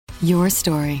Your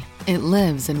story. It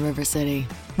lives in River City,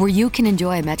 where you can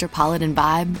enjoy a metropolitan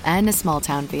vibe and a small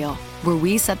town feel, where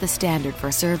we set the standard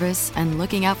for service and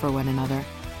looking out for one another,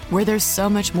 where there's so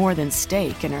much more than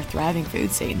steak in our thriving food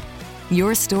scene.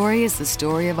 Your story is the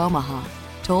story of Omaha,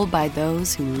 told by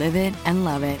those who live it and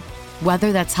love it.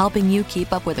 Whether that's helping you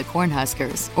keep up with the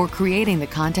Cornhuskers or creating the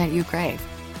content you crave.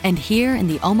 And here in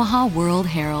the Omaha World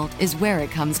Herald is where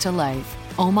it comes to life.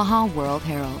 Omaha World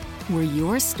Herald, where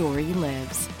your story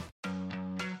lives.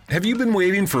 Have you been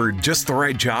waiting for just the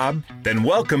right job? Then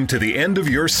welcome to the end of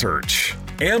your search.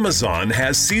 Amazon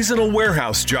has seasonal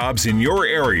warehouse jobs in your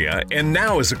area, and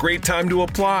now is a great time to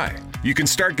apply. You can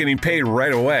start getting paid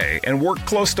right away and work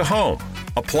close to home.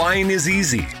 Applying is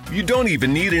easy. You don't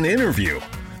even need an interview.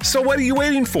 So what are you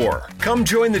waiting for? Come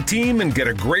join the team and get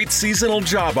a great seasonal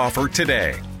job offer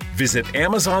today. Visit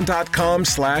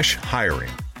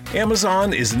Amazon.com/hiring.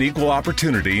 Amazon is an equal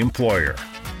opportunity employer.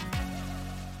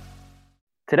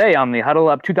 Today on the Huddle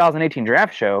Up 2018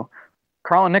 Draft Show,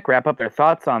 Carl and Nick wrap up their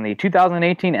thoughts on the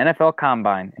 2018 NFL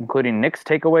Combine, including Nick's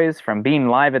takeaways from being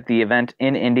live at the event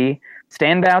in Indy,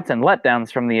 standouts and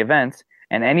letdowns from the events,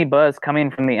 and any buzz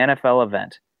coming from the NFL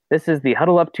event. This is the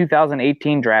Huddle Up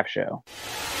 2018 Draft Show.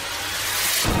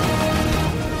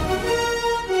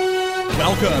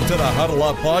 Welcome to the Huddle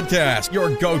Up Podcast, your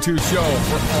go-to show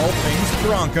for all things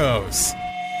Broncos.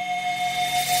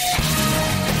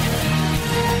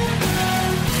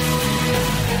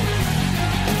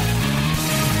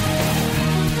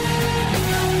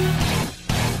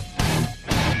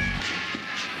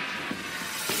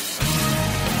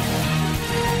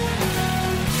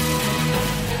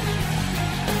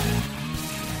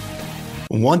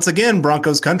 Once again,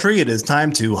 Broncos country, it is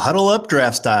time to huddle up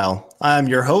draft style. I'm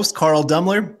your host, Carl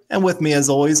Dumler, and with me, as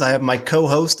always, I have my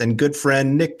co-host and good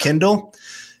friend, Nick Kindle.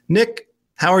 Nick,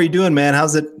 how are you doing, man?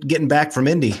 How's it getting back from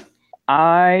Indy?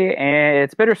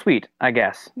 It's bittersweet, I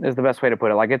guess, is the best way to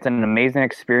put it. Like, it's an amazing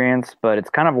experience, but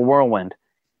it's kind of a whirlwind.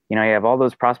 You know, you have all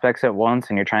those prospects at once,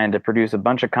 and you're trying to produce a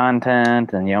bunch of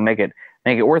content and, you know, make it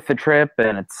worth the trip,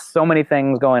 and it's so many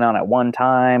things going on at one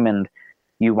time, and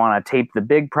you want to tape the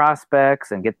big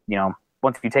prospects and get, you know,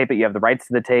 once you tape it, you have the rights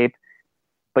to the tape.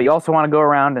 But you also want to go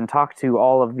around and talk to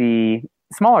all of the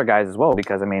smaller guys as well,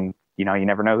 because, I mean, you know, you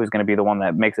never know who's going to be the one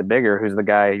that makes it bigger, who's the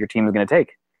guy your team is going to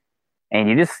take. And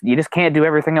you just can't do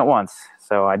everything at once.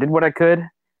 So I did what I could,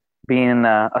 being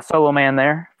a solo man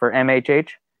there for MHH,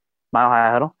 Mile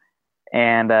High Huddle.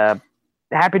 And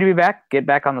happy to be back, get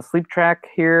back on the sleep track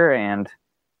here, and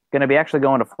going to be actually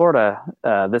going to Florida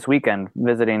this weekend,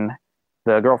 visiting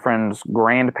the girlfriend's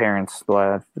grandparents,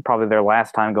 probably their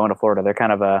last time going to Florida. They're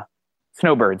kind of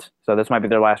snowbirds, so this might be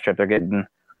their last trip. They're getting a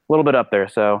little bit up there,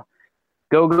 so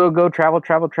go,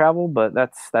 travel, but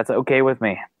that's okay with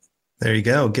me. There you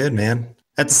go. Good, man.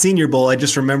 At the Senior Bowl, I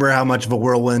just remember how much of a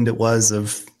whirlwind it was.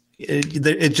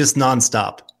 It's just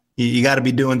nonstop. You got to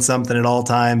be doing something at all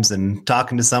times and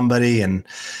talking to somebody, and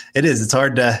it's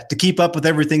hard to keep up with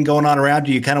everything going on around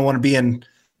you. You kind of want to be in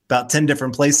about 10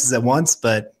 different places at once,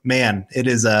 but man, it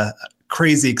is a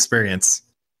crazy experience.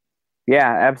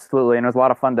 Yeah, absolutely. And it was a lot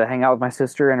of fun to hang out with my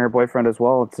sister and her boyfriend as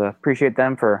well. It's appreciate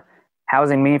them for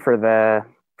housing me for the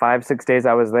 5-6 days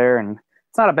I was there. And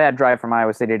it's not a bad drive from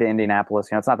Iowa City to Indianapolis.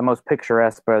 You know, it's not the most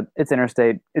picturesque, but it's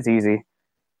interstate. It's easy.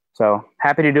 So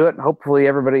happy to do it. Hopefully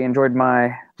everybody enjoyed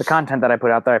the content that I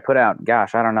put out there.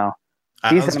 Gosh, I don't know.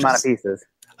 Decent amount of pieces.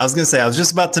 I was going to say, I was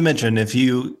just about to mention,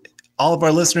 all of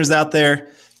our listeners out there,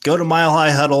 go to Mile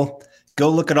High Huddle, go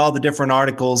look at all the different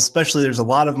articles, especially there's a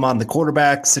lot of them on the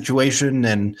quarterback situation,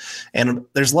 and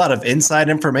there's a lot of inside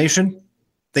information,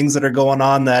 things that are going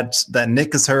on that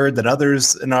Nick has heard, that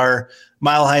others in our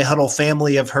Mile High Huddle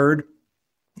family have heard.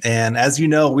 And as you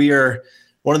know, we are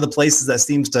one of the places that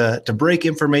seems to break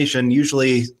information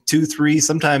usually 2, 3,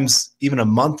 sometimes even a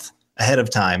month ahead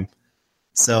of time.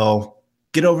 So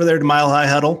get over there to Mile High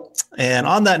Huddle. And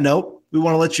on that note, we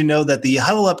want to let you know that the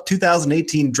Huddle Up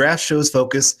 2018 Draft Show's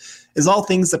focus is all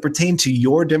things that pertain to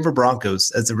your Denver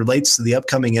Broncos as it relates to the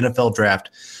upcoming NFL Draft.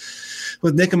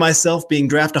 With Nick and myself being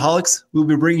draftaholics, we'll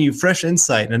be bringing you fresh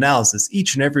insight and analysis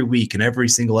each and every week in every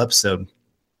single episode.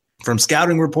 From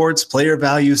scouting reports, player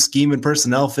value, scheme and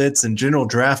personnel fits, and general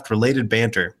draft-related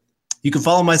banter. You can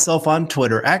follow myself on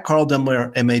Twitter at Carl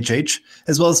Dumbler MHH,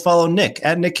 as well as follow Nick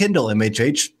at Nick Kindle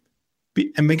MHH.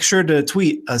 And make sure to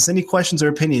tweet us any questions or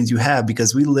opinions you have,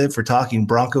 because we live for talking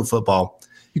Bronco football.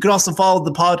 You can also follow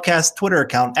the podcast Twitter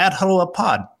account at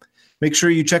HuddleUpPod. Make sure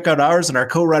you check out ours and our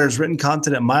co-writers' written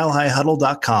content at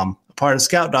milehighhuddle.com, a part of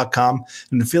scout.com,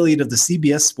 an affiliate of the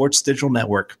CBS Sports Digital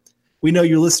Network. We know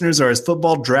your listeners are as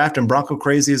football, draft, and Bronco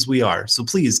crazy as we are, so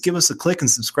please give us a click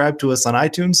and subscribe to us on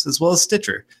iTunes as well as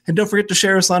Stitcher. And don't forget to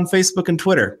share us on Facebook and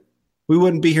Twitter. We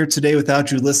wouldn't be here today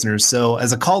without you listeners, so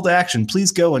as a call to action,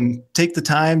 please go and take the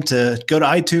time to go to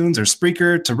iTunes or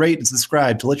Spreaker to rate and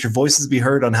subscribe to let your voices be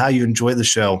heard on how you enjoy the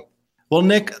show. Well,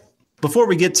 Nick, before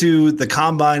we get to the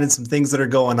Combine and some things that are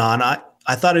going on,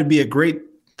 I thought it'd be a great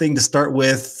thing to start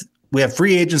with. We have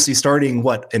free agency starting,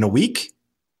 in a week?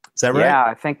 Is that right? Yeah,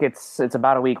 I think it's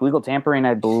about a week. Legal tampering,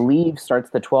 I believe, starts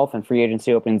the 12th, and free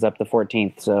agency opens up the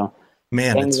 14th. So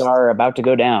things are about to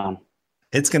go down.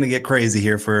 It's going to get crazy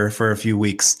here for a few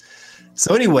weeks.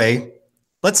 So anyway,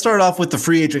 let's start off with the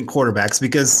free agent quarterbacks,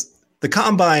 because the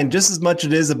Combine, just as much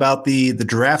it is about the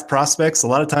draft prospects, a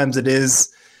lot of times it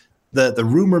is the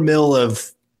rumor mill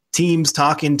of teams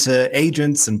talking to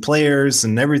agents and players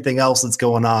and everything else that's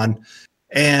going on.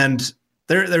 And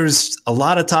there's a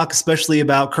lot of talk, especially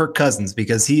about Kirk Cousins,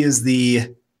 because he is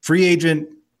the free agent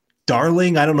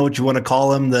darling. I don't know what you want to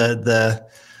call him, the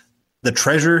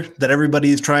treasure that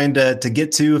everybody is trying to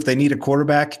get to if they need a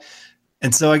quarterback.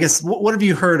 And so I guess, what have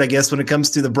you heard, I guess, when it comes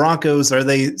to the Broncos? Are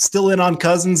they still in on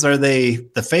Cousins? Are they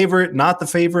the favorite, not the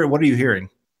favorite? What are you hearing?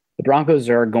 The Broncos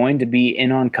are going to be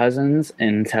in on Cousins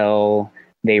until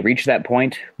they reach that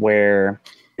point where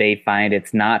they find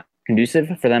it's not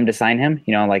conducive for them to sign him,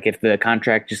 like if the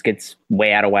contract just gets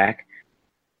way out of whack.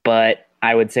 But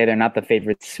I would say they're not the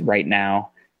favorites right now.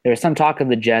 There's some talk of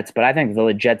the Jets, but I think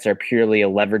the Jets are purely a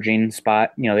leveraging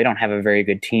spot. They don't have a very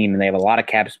good team, and they have a lot of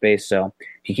cap space. So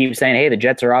if you keep saying, hey, the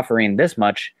Jets are offering this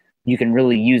much, you can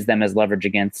really use them as leverage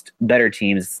against better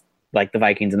teams like the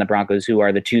Vikings and the Broncos, who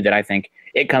are the two that I think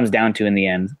it comes down to in the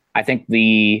end. I think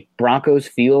the Broncos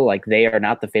feel like they are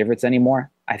not the favorites anymore.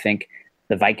 I think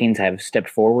the Vikings have stepped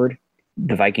forward.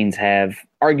 The Vikings have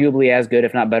arguably as good,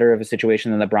 if not better, of a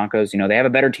situation than the Broncos. They have a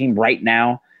better team right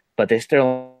now, but they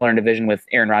still are in a division with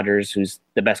Aaron Rodgers, who's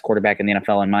the best quarterback in the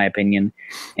NFL, in my opinion.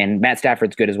 And Matt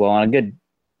Stafford's good as well, on a good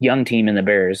young team in the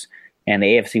Bears. And the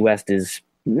AFC West is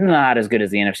not as good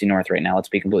as the NFC North right now, let's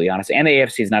be completely honest. And the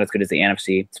AFC is not as good as the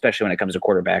NFC, especially when it comes to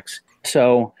quarterbacks.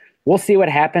 So we'll see what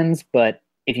happens, but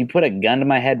if you put a gun to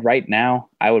my head right now,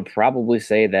 I would probably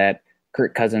say that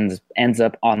Kirk Cousins ends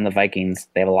up on the Vikings.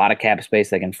 They have a lot of cap space.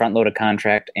 They can front load a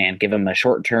contract and give him a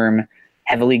short-term,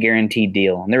 heavily guaranteed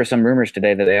deal. And there were some rumors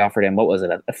today that they offered him, a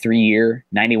 3-year,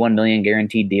 $91 million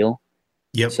guaranteed deal?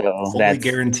 Yep, so fully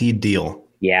guaranteed deal.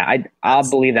 Yeah, I'll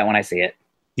believe that when I see it.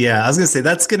 Yeah, I was going to say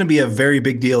that's going to be a very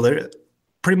big deal.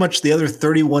 Pretty much the other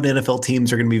 31 NFL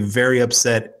teams are going to be very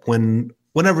upset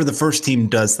whenever the first team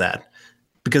does that.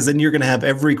 Because then you're going to have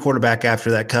every quarterback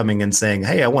after that coming and saying,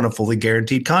 hey, I want a fully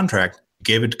guaranteed contract.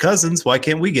 Gave it to Cousins. Why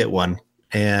can't we get one?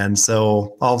 And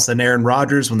so all of a sudden, Aaron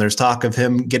Rodgers, when there's talk of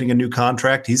him getting a new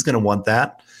contract, he's going to want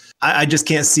that. I just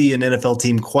can't see an NFL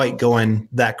team quite going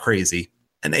that crazy.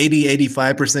 An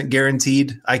 85%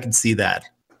 guaranteed, I can see that.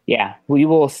 Yeah, we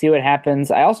will see what happens.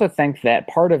 I also think that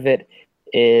part of it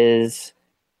is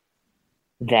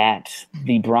that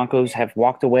the Broncos have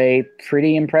walked away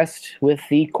pretty impressed with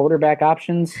the quarterback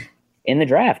options in the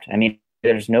draft. I mean,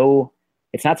 it's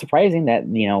not surprising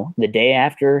that, the day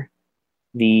after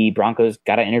the Broncos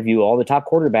got to interview all the top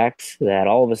quarterbacks, that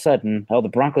all of a sudden, the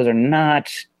Broncos are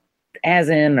not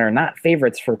not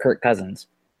favorites for Kirk Cousins.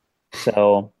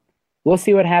 So we'll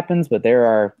see what happens, but there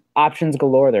are options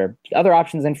galore. There are other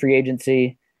options in free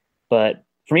agency. But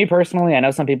for me personally, I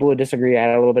know some people would disagree. I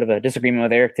had a little bit of a disagreement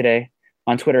with Eric today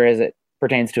on Twitter as it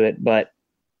pertains to it. But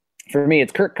for me,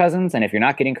 it's Kirk Cousins. And if you're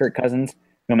not getting Kirk Cousins,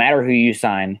 no matter who you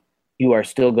sign, you are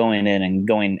still going in and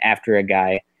going after a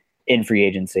guy in free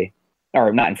agency,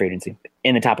 or not in free agency,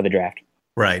 in the top of the draft.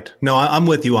 Right. No, I'm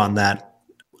with you on that.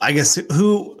 I guess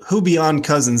who beyond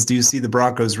Cousins do you see the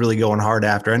Broncos really going hard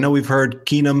after? I know we've heard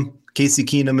Casey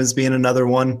Keenum as being another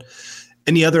one.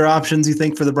 Any other options you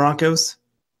think for the Broncos?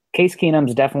 Case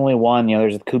Keenum's definitely one.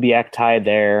 There's a Kubiak tie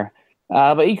there.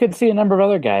 But you could see a number of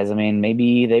other guys. I mean,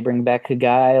 maybe they bring back a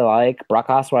guy like Brock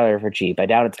Osweiler for cheap. I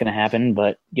doubt it's going to happen,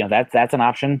 but that's an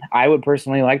option. I would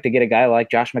personally like to get a guy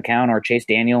like Josh McCown or Chase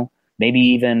Daniel, maybe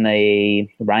even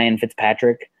a Ryan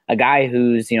Fitzpatrick, a guy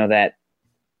who's that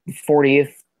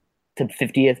 40th to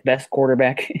 50th best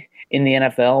quarterback in the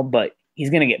NFL, but he's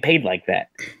going to get paid like that.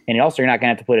 And also, you're not going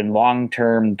to have to put in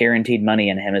long-term guaranteed money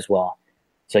in him as well.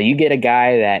 So you get a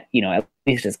guy that at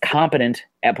least is competent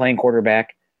at playing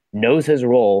quarterback, knows his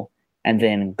role, and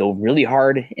then go really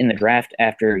hard in the draft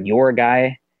after your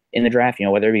guy in the draft,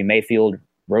 whether it be Mayfield,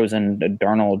 Rosen,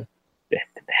 Darnold,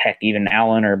 heck, even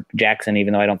Allen or Jackson,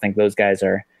 even though I don't think those guys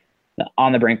are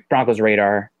on the Broncos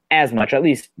radar as much, at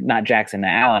least not Jackson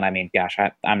and Allen. I mean, gosh,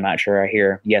 I'm not sure. I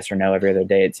hear yes or no every other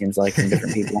day, it seems like, from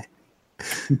different people.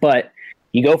 But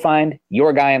you go find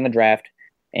your guy in the draft,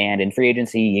 and in free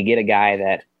agency, you get a guy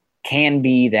that can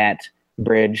be that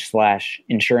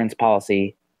bridge/insurance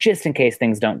policy just in case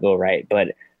things don't go right. But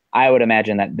I would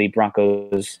imagine that the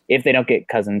Broncos, if they don't get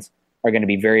Cousins, are going to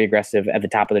be very aggressive at the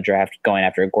top of the draft going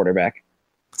after a quarterback.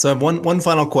 So I have one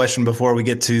final question before we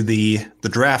get to the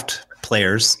draft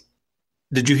players.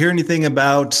 Did you hear anything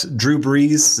about Drew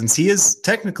Brees, since he is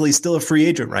technically still a free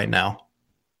agent right now?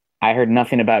 I heard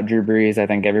nothing about Drew Brees. I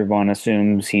think everyone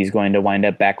assumes he's going to wind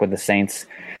up back with the Saints.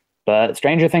 But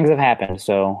stranger things have happened,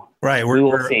 so right, we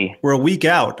will see. We're a week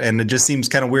out, and it just seems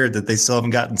kind of weird that they still haven't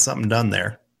gotten something done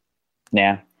there.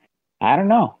 Yeah. I don't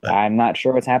know. I'm not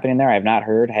sure what's happening there. I've not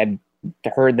heard. Had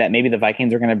heard that maybe the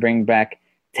Vikings are going to bring back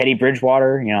Teddy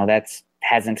Bridgewater. That's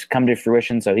hasn't come to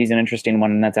fruition, so he's an interesting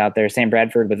one that's out there. Sam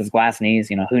Bradford with his glass knees.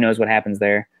 Who knows what happens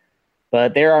there.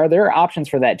 But there are options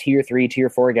for that tier 3, tier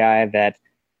 4 guy that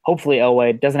hopefully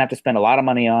Elway doesn't have to spend a lot of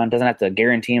money on, doesn't have to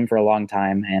guarantee him for a long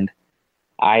time. And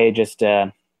I just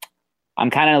I'm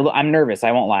nervous.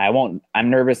 I won't lie. I'm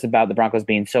nervous about the Broncos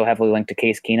being so heavily linked to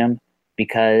Case Keenum,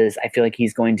 because I feel like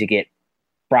he's going to get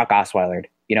Brock Osweilered.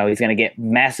 He's going to get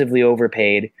massively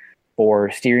overpaid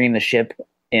for steering the ship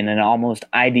in an almost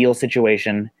ideal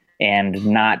situation and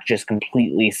not just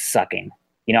completely sucking.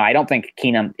 I don't think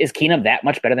is Keenum that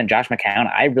much better than Josh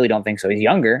McCown? I really don't think so. He's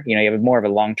younger. You have more of a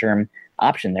long-term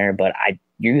option there, but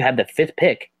you have the 5th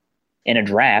pick in a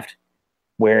draft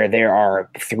where there are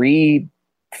 3-4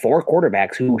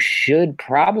 quarterbacks who should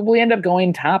probably end up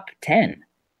going top 10.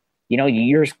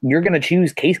 You're going to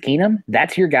choose Case Keenum?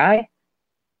 That's your guy?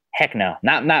 Heck no,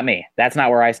 not me. That's not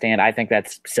where I stand. I think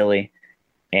that's silly,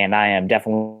 and I am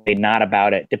definitely not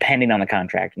about it. Depending on the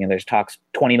contract, there's talks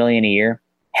 $20 million a year.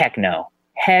 Heck no.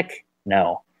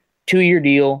 2-year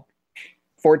deal,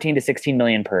 $14 to $16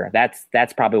 million per.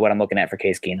 That's probably what I'm looking at for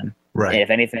Case Keenum. Right.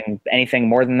 And if anything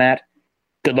more than that,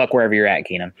 good luck wherever you're at,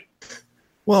 Keenum.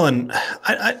 Well, and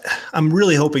I'm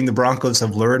really hoping the Broncos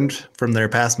have learned from their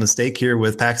past mistake here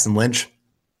with Paxton Lynch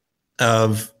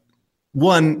of,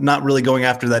 one, not really going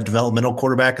after that developmental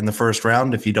quarterback in the first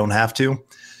round if you don't have to.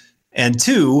 And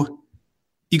 2,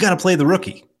 you got to play the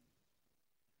rookie.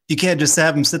 You can't just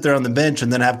have him sit there on the bench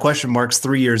and then have question marks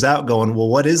 3 years out going, well,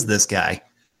 what is this guy?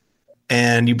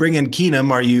 And you bring in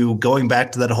Keenum, are you going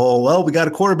back to that whole, well, we got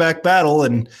a quarterback battle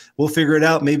and we'll figure it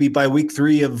out maybe by week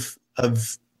 3 of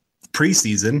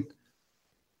preseason?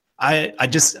 I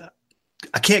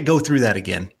can't go through that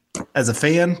again. As a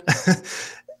fan,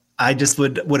 I just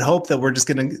would hope that we're just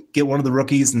going to get one of the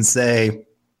rookies and say,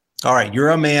 all right, you're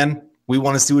a man. We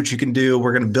want to see what you can do.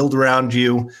 We're going to build around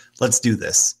you. Let's do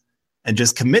this. And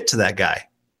just commit to that guy.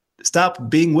 Stop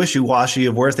being wishy-washy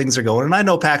of where things are going. And I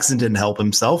know Paxton didn't help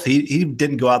himself. He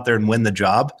didn't go out there and win the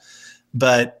job.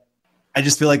 But I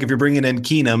just feel like if you're bringing in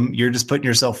Keenum, you're just putting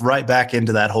yourself right back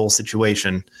into that whole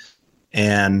situation.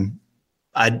 And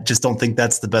I just don't think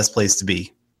that's the best place to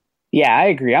be. Yeah, I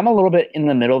agree. I'm a little bit in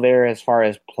the middle there as far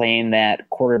as playing that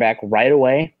quarterback right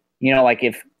away. Like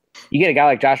if you get a guy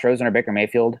like Josh Rosen or Baker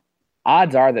Mayfield,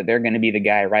 odds are that they're going to be the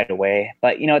guy right away.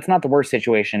 But, it's not the worst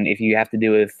situation if you have to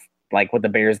do with like what the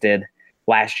Bears did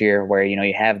last year where,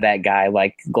 you have that guy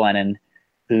like Glennon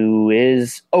who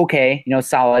is okay,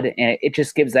 solid. And it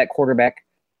just gives that quarterback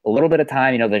a little bit of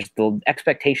time. There's the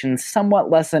expectations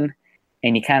somewhat lessen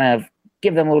and you kind of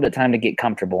give them a little bit of time to get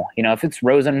comfortable. If it's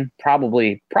Rosen,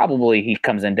 probably he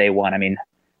comes in day one. I mean,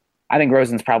 I think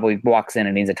Rosen's probably walks in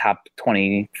and he's a top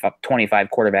 20, 25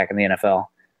 quarterback in the NFL.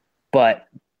 But,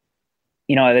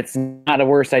 it's not a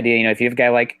worse idea. If you have a guy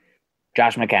like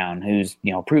Josh McCown, who's,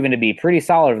 proven to be pretty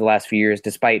solid over the last few years,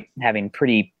 despite having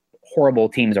pretty horrible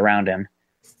teams around him.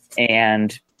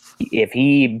 And if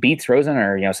he beats Rosen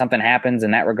or, something happens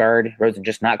in that regard, Rosen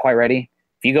just not quite ready.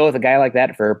 If you go with a guy like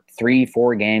that for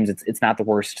 3-4 games, it's not the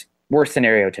worst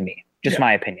scenario to me. Just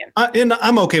my opinion. And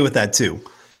I'm okay with that too.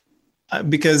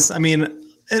 Because, I mean,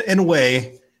 in a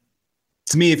way,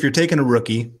 to me, if you're taking a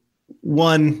rookie,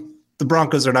 one, the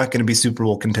Broncos are not going to be Super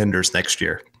Bowl contenders next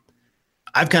year.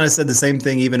 I've kind of said the same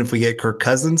thing even if we get Kirk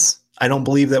Cousins. I don't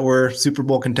believe that we're Super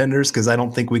Bowl contenders because I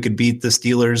don't think we could beat the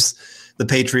Steelers, the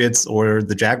Patriots, or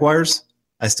the Jaguars.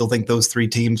 I still think those 3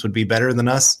 teams would be better than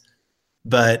us.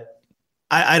 But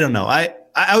I don't know. I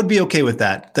would be okay with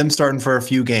that, them starting for a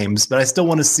few games, but I still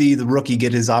want to see the rookie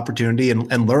get his opportunity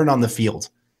and learn on the field.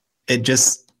 It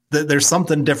just, there's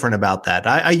something different about that.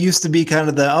 I used to be kind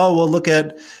of look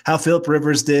at how Phillip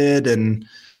Rivers did and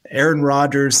Aaron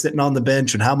Rodgers sitting on the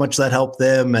bench and how much that helped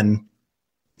them. And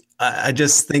I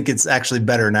just think it's actually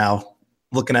better now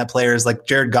looking at players like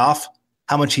Jared Goff,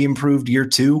 how much he improved year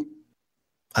 2.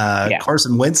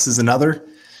 Carson Wentz is another.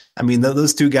 I mean,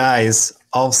 those 2 guys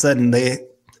all of a sudden they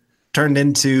turned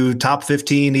into top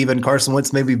 15, even Carson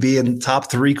Wentz maybe being top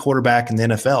 3 quarterback in the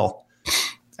NFL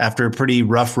after pretty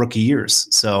rough rookie years.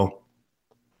 So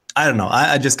I don't know.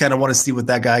 I just kind of want to see what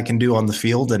that guy can do on the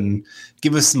field and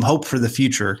give us some hope for the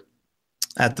future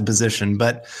at the position.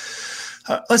 But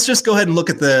let's just go ahead and look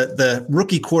at the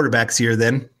rookie quarterbacks here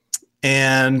then.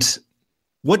 And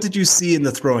what did you see in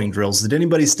the throwing drills? Did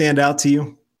anybody stand out to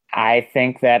you? I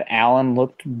think that Allen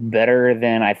looked better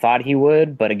than I thought he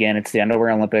would, but again, it's the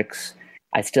Underwear Olympics.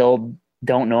 I still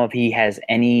don't know if he has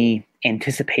any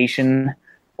anticipation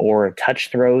or touch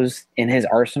throws in his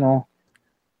arsenal.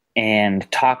 And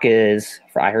talk is,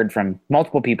 I heard from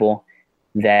multiple people,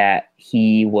 that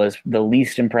he was the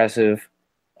least impressive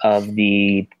of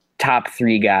the top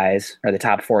 3 guys, or the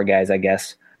top 4 guys, I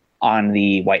guess, on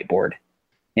the whiteboard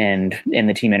and in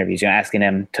the team interviews, asking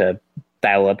him to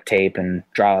dial up tape and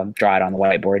draw it on the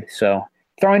whiteboard. So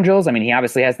throwing drills, I mean, he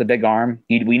obviously has the big arm.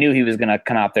 We knew he was going to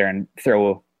come out there and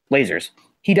throw lasers.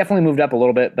 He definitely moved up a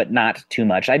little bit, but not too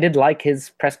much. I did like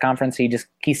his press conference.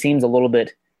 He seems a little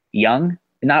bit young,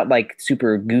 not like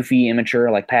super goofy, immature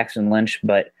like Paxton Lynch,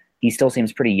 but he still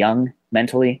seems pretty young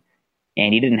mentally.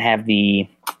 And he didn't have the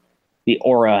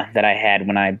aura that I had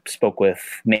when I spoke with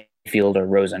Mayfield or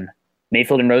Rosen.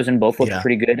 Mayfield and Rosen both looked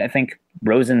pretty good. I think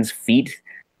Rosen's feet,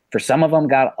 for some of them,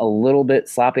 got a little bit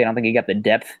sloppy. I don't think he got the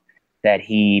depth that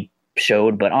he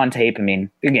showed, but on tape, I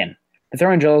mean, again, the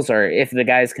throwing drills are, if the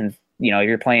guys can, if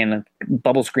you're playing a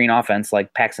bubble screen offense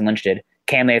like Paxton Lynch did,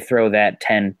 can they throw that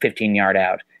 10, 15 yard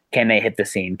out? Can they hit the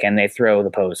seam? Can they throw the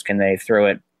post? Can they throw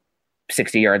it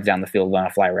 60 yards down the field on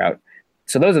a fly route?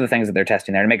 So those are the things that they're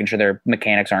testing there, and making sure their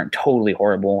mechanics aren't totally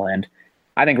horrible. And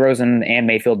I think Rosen and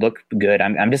Mayfield look good.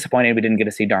 I'm disappointed we didn't get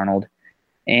to see Darnold.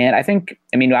 And I think,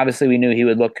 obviously we knew he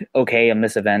would look okay in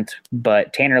this event,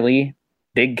 but Tanner Lee,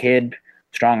 big kid,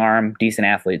 strong arm, decent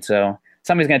athlete. So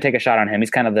somebody's going to take a shot on him. He's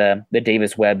kind of the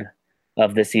Davis Webb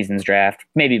of this season's draft,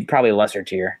 maybe probably a lesser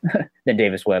tier than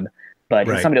Davis Webb, but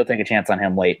somebody will take a chance on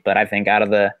him late. But I think out of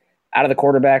the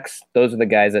quarterbacks, those are the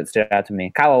guys that stood out to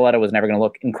me. Kyle Aletta was never going to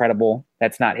look incredible.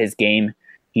 That's not his game.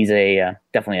 He's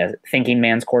definitely a thinking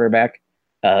man's quarterback.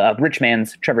 A rich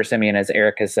man's Trevor Siemian, as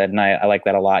Eric has said, and I like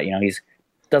that a lot. He's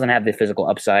doesn't have the physical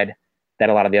upside that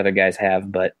a lot of the other guys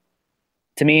have. But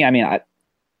to me,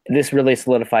 this really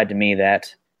solidified to me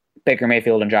that Baker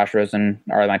Mayfield and Josh Rosen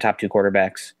are my top 2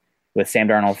 quarterbacks, with Sam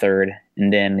Darnold third.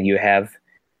 And then you have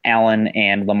Allen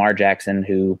and Lamar Jackson,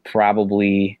 who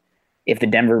probably, if the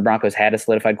Denver Broncos had a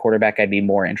solidified quarterback, I'd be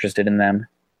more interested in them,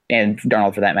 and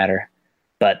Darnold for that matter.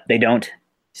 But they don't.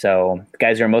 So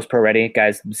guys who are most pro ready,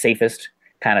 guys safest,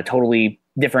 kind of totally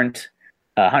different,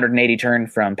 180 turn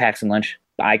from Paxton Lynch.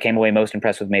 I came away most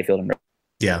impressed with Mayfield and Rosen.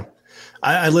 Yeah.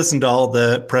 I listened to all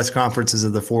the press conferences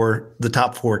of the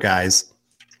top 4 guys,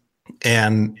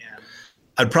 and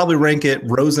I'd probably rank it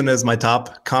Rosen as my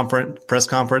top press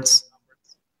conference.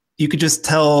 You could just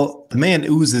tell the man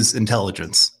oozes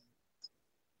intelligence.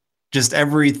 Just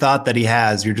every thought that he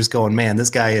has, you're just going, man,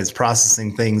 this guy is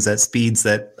processing things at speeds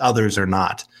that others are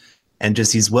not. And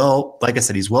just, like I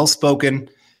said, he's well-spoken.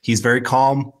 He's very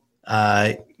calm.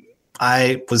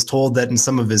 I was told that in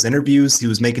some of his interviews, he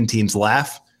was making teams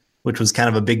laugh, which was kind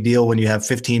of a big deal when you have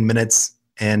 15 minutes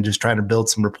and just trying to build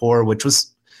some rapport, which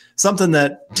was something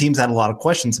that teams had a lot of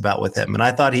questions about with him. And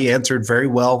I thought he answered very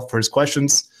well for his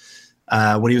questions.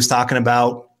 When he was talking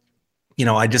about,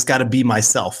 I just got to be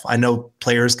myself. I know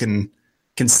players can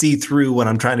see through when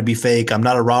I'm trying to be fake. I'm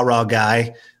not a rah-rah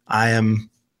guy. I'm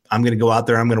going to go out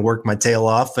there. I'm going to work my tail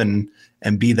off and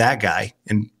be that guy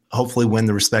and hopefully win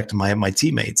the respect of my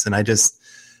teammates. And I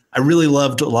really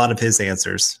loved a lot of his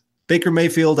answers. Baker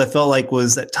Mayfield, I felt like,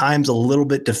 was at times a little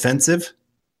bit defensive.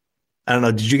 I don't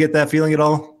know. Did you get that feeling at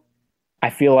all? I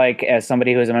feel like, as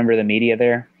somebody who's a member of the media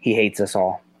there, he hates us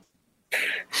all.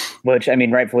 Which,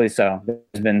 rightfully so.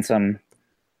 There's been some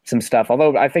stuff.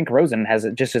 Although I think Rosen has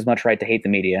just as much right to hate the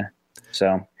media.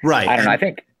 So right. I don't know. I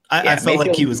think I felt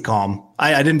like he was calm.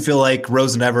 I didn't feel like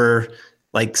Rosen ever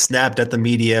snapped at the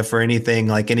media for anything,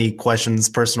 like any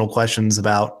personal questions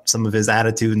about some of his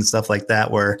attitude and stuff like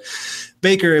that. Where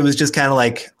Baker, it was just kind of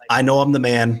like, I know I'm the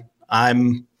man.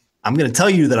 I'm going to tell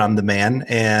you that I'm the man,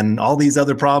 and all these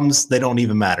other problems, they don't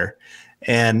even matter.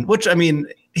 And which,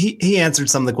 he answered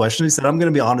some of the questions. He said, I'm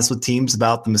going to be honest with teams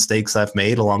about the mistakes I've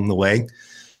made along the way,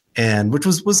 and which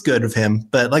was good of him.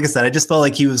 But like I said, I just felt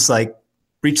like he was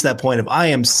reached that point of, I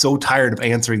am so tired of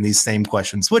answering these same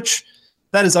questions, which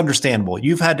that is understandable.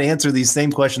 You've had to answer these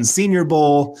same questions, Senior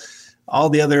Bowl, all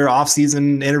the other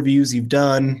offseason interviews you've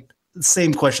done. The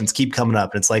same questions keep coming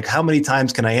up. It's like, how many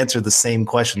times can I answer the same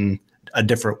question a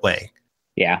different way?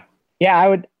 Yeah.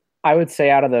 I would say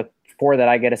out of the 4 that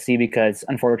I get to see because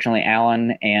unfortunately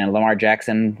Allen and Lamar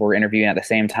Jackson were interviewing at the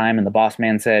same time, and the boss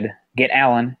man said, "Get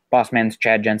Allen." Boss man's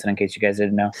Chad Jensen, in case you guys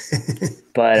didn't know.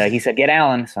 But he said, "Get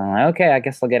Allen." So I'm like, okay, I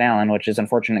guess I'll get Allen, which is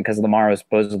unfortunate because Lamar was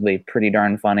supposedly pretty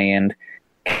darn funny and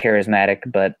charismatic.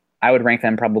 But I would rank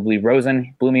them probably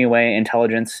Rosen, blew me away,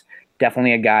 intelligence,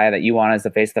 definitely a guy that you want as the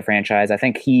face of the franchise. I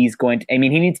think he's going to, I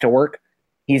mean, he needs to work.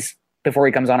 Before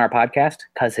he comes on our podcast,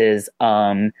 because his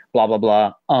blah blah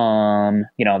blah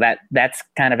that's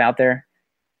kind of out there,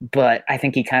 but I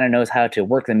think he kind of knows how to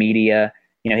work the media.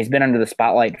 He's been under the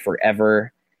spotlight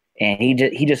forever, and he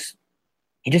just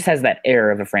has that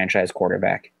air of a franchise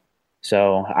quarterback.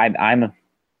 So I'm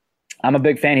a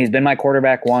big fan. He's been my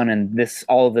quarterback 1, and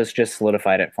all of this just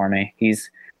solidified it for me.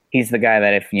 He's the guy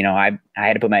that if I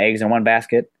had to put my eggs in one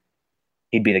basket,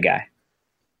 he'd be the guy.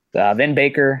 Then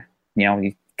Baker,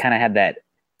 he kind of had that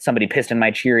somebody pissed in my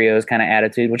Cheerios kind of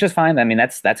attitude, which is fine. I mean,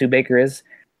 that's who Baker is.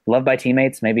 Loved by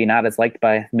teammates, maybe not as liked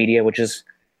by media, which is,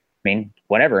 I mean,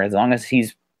 whatever. As long as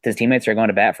his teammates are going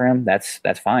to bat for him, that's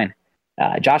fine.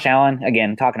 Josh Allen,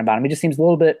 again, talking about him, he just seems a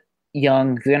little bit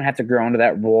young. He's going to have to grow into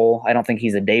that role. I don't think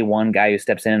he's a day one guy who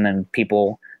steps in and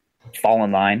people fall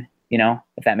in line,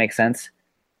 if that makes sense.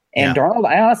 And yeah. Darnold,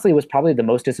 I honestly was probably the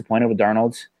most disappointed with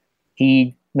Darnold's.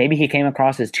 Maybe he came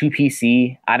across as too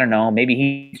PC. I don't know. Maybe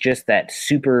he's just that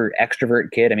super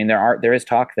extrovert kid. I mean, there is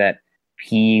talk that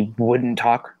he wouldn't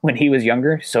talk when he was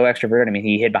younger. So extroverted. I mean,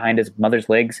 he hid behind his mother's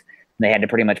legs, and they had to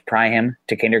pretty much pry him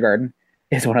to kindergarten,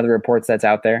 is one of the reports that's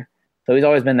out there. So he's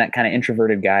always been that kind of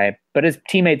introverted guy. But his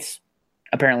teammates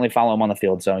apparently follow him on the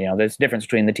field. So, there's a difference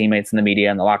between the teammates and the media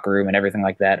and the locker room and everything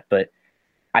like that. But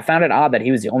I found it odd that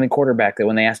he was the only quarterback that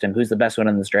when they asked him, who's the best one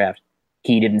in this draft,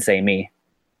 he didn't say me.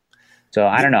 So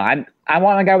I don't know. I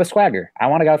want a guy with swagger. I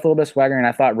want a guy with a little bit of swagger, and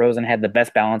I thought Rosen had the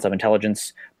best balance of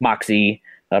intelligence, moxie,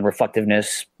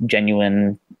 reflectiveness,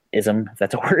 genuineism, if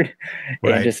that's a word,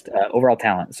 right. And just overall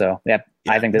talent. So, yeah,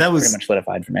 I think this was pretty much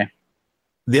solidified for me.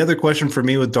 The other question for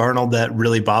me with Darnold that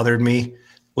really bothered me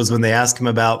was when they asked him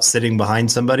about sitting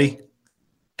behind somebody,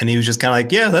 and he was just kind of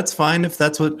like, yeah, that's fine. If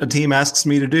that's what a team asks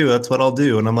me to do, that's what I'll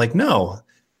do. And I'm like, no,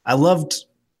 I loved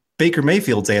Baker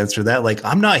Mayfield's answer that, like,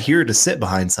 I'm not here to sit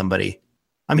behind somebody.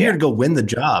 I'm here to go win the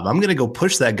job. I'm going to go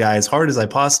push that guy as hard as I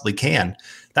possibly can.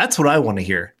 That's what I want to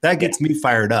hear. That gets me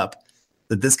fired up,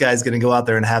 that this guy's going to go out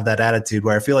there and have that attitude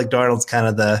where I feel like Darnold's kind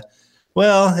of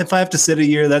if I have to sit a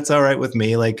year, that's all right with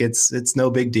me. Like, it's no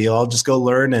big deal. I'll just go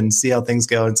learn and see how things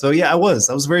go. And so, yeah, I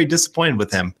was very disappointed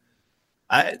with him.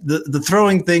 The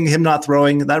throwing thing, him not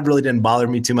throwing, that really didn't bother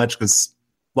me too much because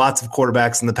lots of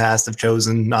quarterbacks in the past have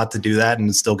chosen not to do that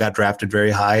and still got drafted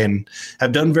very high and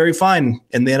have done very fine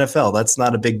in the NFL. That's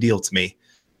not a big deal to me.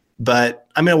 But,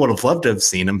 I mean, I would have loved to have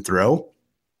seen him throw.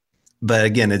 But,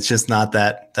 again, it's just not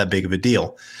that big of a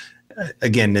deal.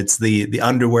 Again, it's the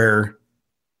underwear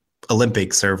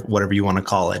Olympics or whatever you want to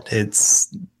call it.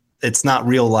 It's not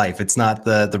real life. It's not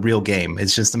the real game.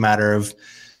 It's just a matter of,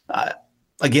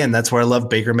 again, that's where I love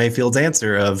Baker Mayfield's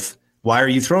answer of, why are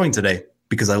you throwing today?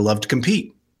 Because I love to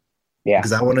compete. Yeah.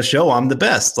 Because I want to show I'm the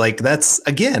best. Like, that's,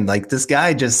 again, like, this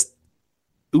guy just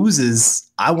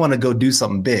oozes, I want to go do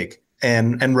something big.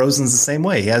 And Rosen's the same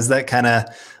way. He has that kind of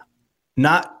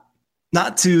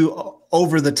not too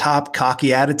over the top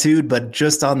cocky attitude, but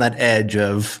just on that edge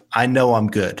of, I know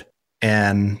I'm good.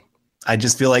 And I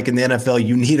just feel like in the NFL,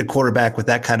 you need a quarterback with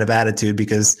that kind of attitude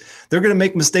because they're going to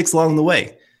make mistakes along the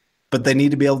way, but they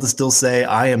need to be able to still say,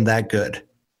 I am that good.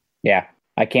 Yeah,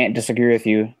 I can't disagree with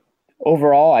you.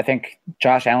 Overall, I think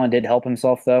Josh Allen did help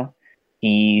himself, though.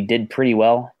 He did pretty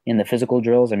well in the physical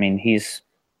drills. I mean, he's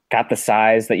got the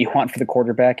size that you want for the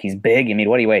quarterback. He's big. I mean,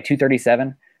 what do you weigh?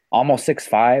 237, almost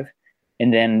 6'5",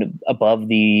 and then above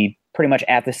the pretty much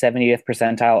at the 70th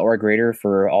percentile or greater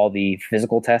for all the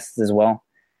physical tests as well,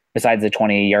 besides the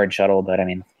 20-yard shuttle. But, I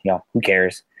mean, who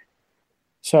cares?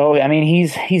 So, I mean,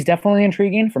 he's definitely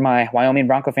intriguing for my Wyoming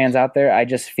Bronco fans out there. I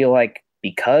just feel like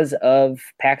because of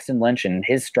Paxton Lynch and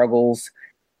his struggles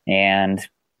and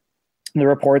the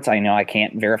reports, I know I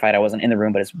can't verify it, I wasn't in the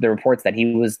room, but it's the reports that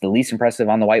he was the least impressive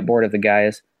on the whiteboard of the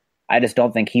guys. I just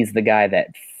don't think he's the guy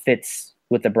that fits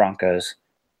with the Broncos.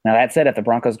 Now, that said, if the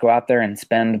Broncos go out there and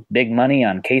spend big money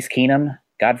on Case Keenum,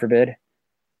 God forbid,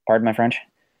 pardon my French,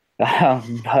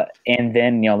 and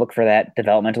then look for that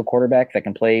developmental quarterback that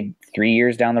can play 3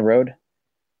 years down the road,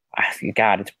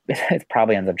 God, it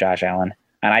probably ends up Josh Allen.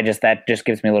 And that just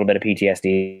gives me a little bit of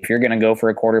PTSD. If you're going to go for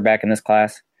a quarterback in this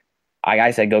class, I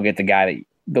said go get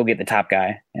the top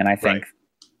guy. And I think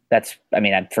that's, I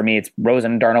mean, for me, it's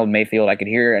Rosen, Darnold, Mayfield. I could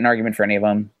hear an argument for any of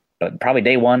them, but probably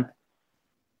day one,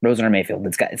 Rosen or Mayfield.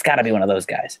 It's got to be one of those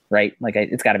guys, right? Like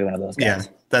it's got to be one of those guys.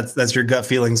 Yeah, that's your gut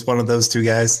feelings. One of those two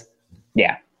guys.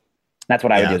 Yeah, that's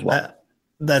what I would do as well.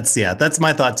 That's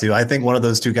my thought too. I think one of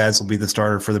those two guys will be the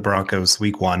starter for the Broncos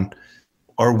week 1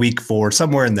 or week 4,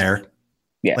 somewhere in there.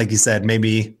 Yeah. Like you said,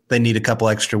 maybe they need a couple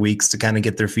extra weeks to kind of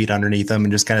get their feet underneath them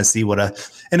and just kind of see what a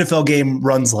NFL game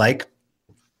runs like.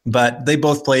 But they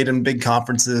both played in big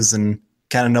conferences and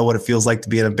kind of know what it feels like to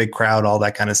be in a big crowd, all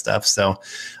that kind of stuff. So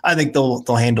I think they'll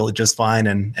handle it just fine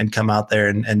and come out there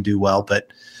and do well.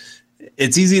 But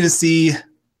it's easy to see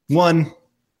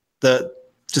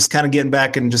just kind of getting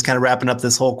back and just kind of wrapping up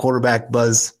this whole quarterback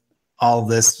buzz, all of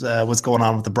this, what's going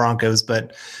on with the Broncos.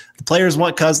 But the players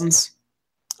want Cousins.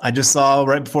 I just saw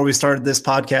right before we started this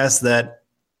podcast that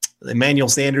Emmanuel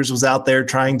Sanders was out there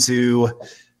trying to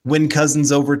win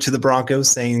Cousins over to the Broncos,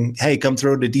 saying, hey, come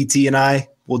throw to DT and I.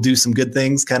 We'll do some good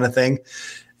things kind of thing.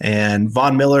 And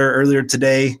Von Miller earlier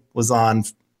today was on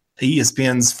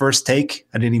ESPN's First Take.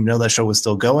 I didn't even know that show was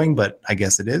still going, but I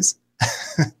guess it is.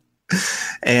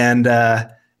 And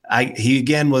he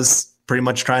again was pretty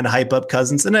much trying to hype up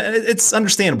Cousins. And it's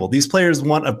understandable. These players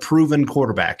want a proven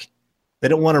quarterback. They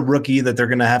don't want a rookie that they're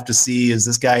going to have to see, is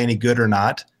this guy any good or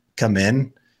not, come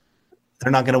in.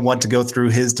 They're not going to want to go through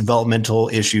his developmental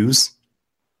issues.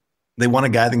 They want a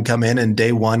guy that can come in and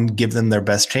day one give them their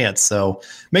best chance. So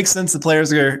makes sense the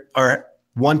players are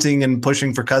wanting and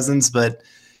pushing for Cousins, but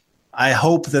I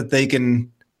hope that they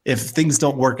can, if things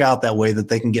don't work out that way, that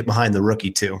they can get behind the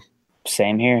rookie too.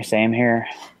 Same here.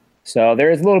 So there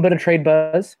is a little bit of trade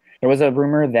buzz. There was a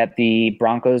rumor that the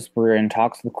Broncos were in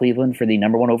talks with Cleveland for the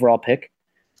number 1 overall pick.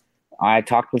 I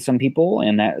talked with some people,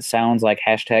 and that sounds like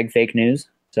 #fake news.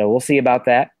 So we'll see about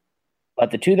that. But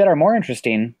the two that are more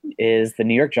interesting is the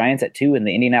New York Giants at 2 and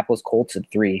the Indianapolis Colts at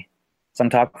 3.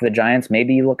 Some talk for the Giants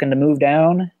maybe looking to move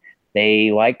down.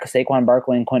 They like Saquon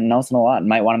Barkley and Quentin Nelson a lot and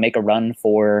might want to make a run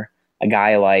for a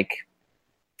guy like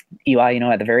Eli,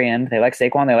 at the very end. They like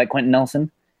Saquon. They like Quentin Nelson.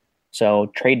 So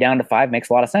trade down to 5 makes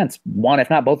a lot of sense. One, if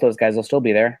not both those guys, will still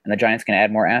be there, and the Giants can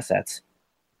add more assets.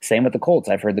 Same with the Colts.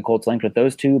 I've heard the Colts linked with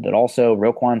those two, but also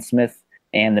Roquan Smith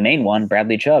and the main one,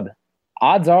 Bradley Chubb.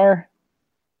 Odds are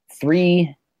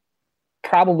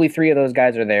probably three of those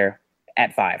guys are there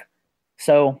at 5.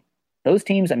 So those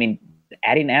teams,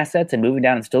 adding assets and moving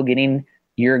down and still getting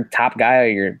your top guy or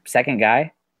your second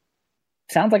guy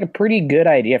sounds like a pretty good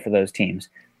idea for those teams.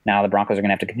 Now the Broncos are going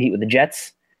to have to compete with the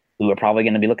Jets, who are probably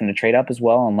going to be looking to trade up as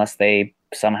well, unless they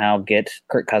somehow get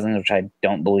Kirk Cousins, which I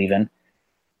don't believe in.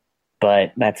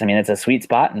 But it's a sweet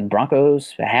spot, and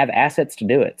Broncos have assets to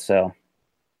do it. So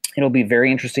it'll be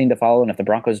very interesting to follow. And if the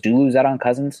Broncos do lose out on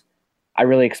Cousins, I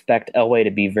really expect Elway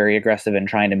to be very aggressive in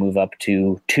trying to move up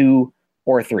to 2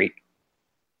 or 3.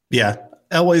 Yeah,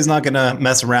 Elway's not going to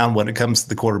mess around when it comes to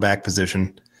the quarterback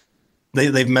position.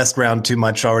 They've messed around too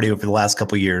much already over the last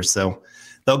couple of years. So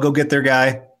they'll go get their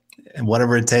guy and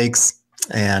whatever it takes,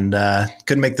 and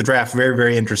could make the draft very,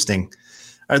 very interesting.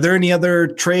 Are there any other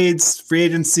trades, free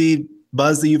agency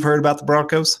buzz that you've heard about the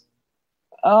Broncos?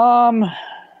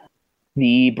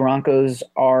 The Broncos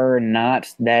are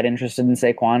not that interested in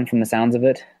Saquon from the sounds of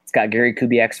it. It's got Gary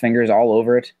Kubiak's fingers all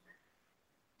over it.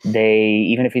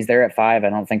 Even if he's there at 5, I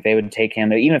don't think they would take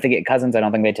him. Even if they get Cousins, I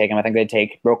don't think they'd take him. I think they'd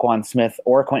take Roquan Smith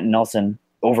or Quentin Nelson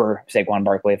over Saquon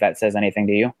Barkley, if that says anything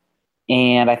to you.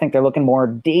 And I think they're looking more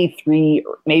day 3,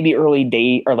 maybe early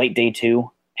day or late day 2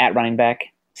 at running back.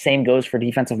 Same goes for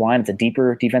defensive line. It's a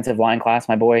deeper defensive line class.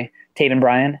 My boy, Taven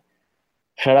Bryan,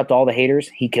 shut up to all the haters.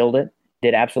 He killed it.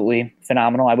 Did absolutely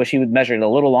phenomenal. I wish he would measure it a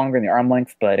little longer in the arm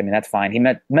length, but that's fine. He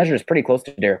measures pretty close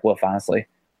to Derek Wolfe, honestly.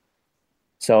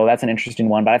 So that's an interesting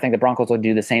one. But I think the Broncos will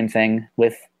do the same thing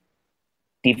with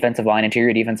defensive line,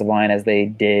 interior defensive line, as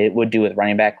they would do with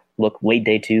running back. Look late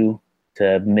day 2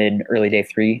 to early day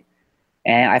 3.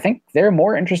 And I think they're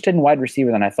more interested in wide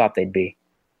receiver than I thought they'd be.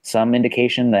 Some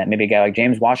indication that maybe a guy like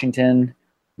James Washington,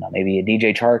 maybe a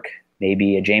DJ Chark,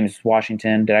 maybe a James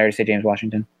Washington. Did I already say James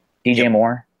Washington? DJ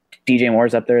Moore. DJ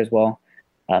Moore's up there as well.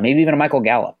 Maybe even a Michael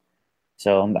Gallup.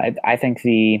 So I think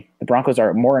the Broncos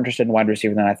are more interested in wide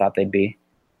receiver than I thought they'd be.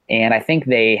 And I think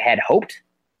they had hoped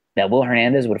that Will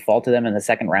Hernandez would fall to them in the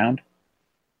second round.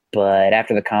 But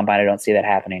after the combine, I don't see that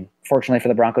happening. Fortunately for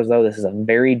the Broncos, though, this is a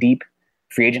very deep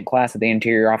free agent class at the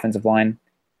interior offensive line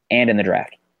and in the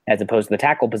draft, as opposed to the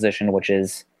tackle position, which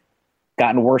has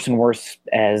gotten worse and worse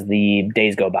as the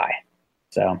days go by.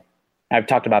 So I've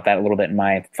talked about that a little bit in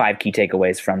my 5 key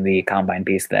takeaways from the combine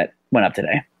piece that went up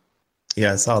today.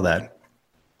 Yeah, I saw that. I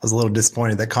was a little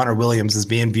disappointed that Connor Williams is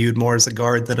being viewed more as a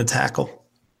guard than a tackle.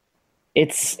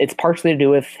 It's partially to do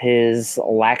with his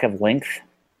lack of length.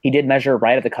 He did measure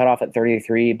right at the cutoff at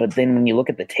 33, but then when you look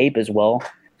at the tape as well,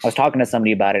 I was talking to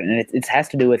somebody about it, and it has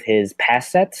to do with his pass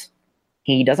sets.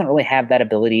 He doesn't really have that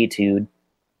ability to,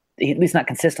 at least not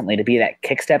consistently, to be that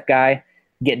kick step guy,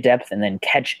 get depth, and then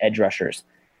catch edge rushers.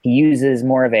 He uses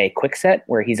more of a quick set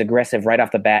where he's aggressive right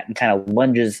off the bat and kind of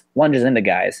lunges into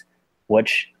guys,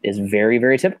 which is very,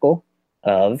 very typical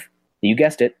of, you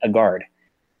guessed it, a guard.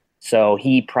 So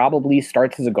he probably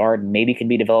starts as a guard, maybe can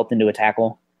be developed into a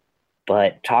tackle,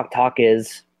 but talk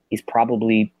is he's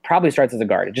probably starts as a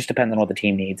guard. It just depends on what the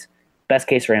team needs. Best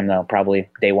case for him, though, probably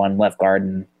day one left guard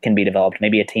and can be developed.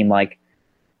 Maybe a team like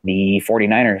the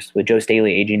 49ers with Joe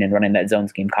Staley aging and running that zone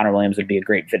scheme. Connor Williams would be a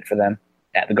great fit for them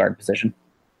at the guard position.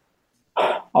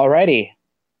 Alrighty.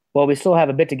 Well, we still have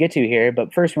a bit to get to here,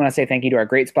 but first we want to say thank you to our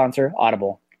great sponsor,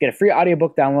 Audible. Get a free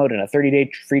audiobook download and a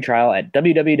 30-day free trial at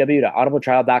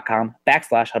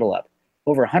www.audibletrial.com/huddleup.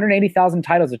 Over 180,000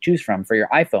 titles to choose from for your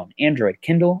iPhone, Android,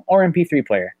 Kindle, or MP3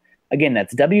 player. Again,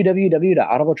 that's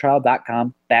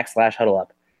www.audibletrial.com/huddleup.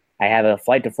 I have a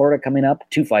flight to Florida coming up,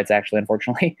 2 flights actually,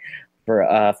 unfortunately,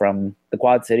 from the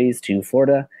Quad Cities to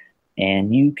Florida,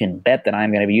 and you can bet that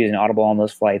I'm going to be using Audible on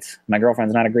those flights. My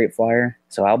girlfriend's not a great flyer,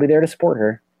 so I'll be there to support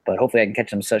her, but hopefully I can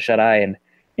catch some shut-eye and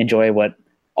enjoy what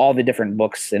all the different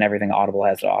books and everything Audible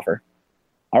has to offer.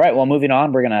 All right, well, moving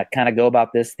on, we're going to kind of go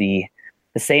about this the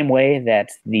same way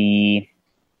that the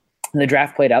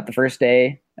draft played out. The first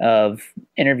day of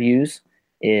interviews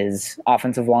is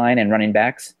offensive line and running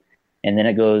backs, and then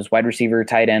it goes wide receiver,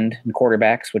 tight end, and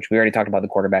quarterbacks, which we already talked about the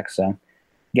quarterbacks, so I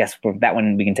guess that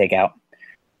one we can take out.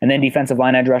 And then defensive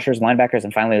line, edge rushers, linebackers,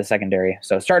 and finally the secondary.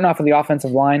 So starting off with the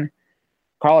offensive line,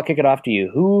 Carl, I'll kick it off to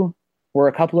you. Who were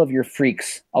a couple of your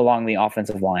freaks along the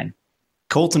offensive line?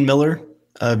 Colton Miller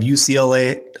of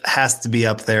UCLA has to be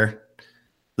up there.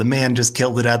 The man just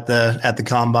killed it at the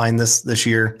combine this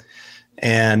year.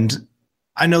 And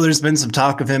I know there's been some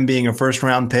talk of him being a first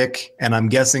round pick, and I'm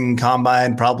guessing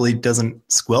combine probably doesn't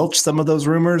squelch some of those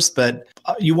rumors, but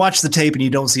you watch the tape and you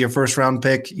don't see a first round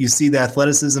pick. You see the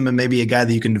athleticism and maybe a guy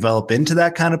that you can develop into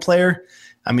that kind of player.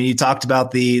 I mean, you talked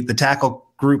about the tackle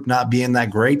group not being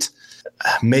that great.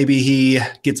 Maybe he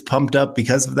gets pumped up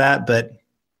because of that, but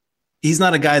he's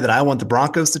not a guy that I want the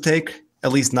Broncos to take,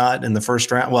 at least not in the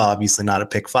first round. Well, obviously not at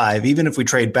pick 5. Even if we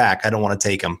trade back, I don't want to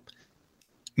take him.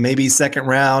 Maybe second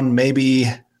round, maybe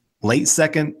late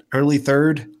second, early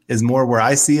third is more where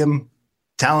I see him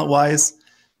talent-wise.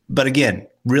 But again,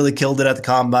 really killed it at the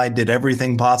combine, did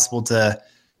everything possible to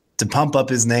pump up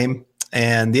his name.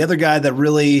 And the other guy that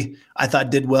really I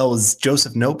thought did well was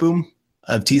Joseph Noteboom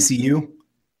of TCU.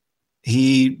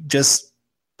 He just,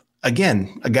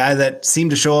 again, a guy that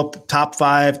seemed to show up top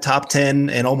 5, top 10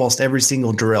 in almost every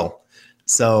single drill.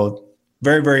 So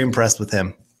very, very impressed with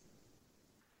him.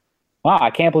 Wow,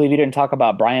 I can't believe you didn't talk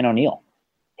about Brian O'Neill.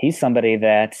 He's somebody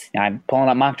that I'm pulling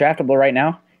up Mock Draftable right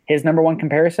now. His number one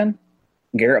comparison,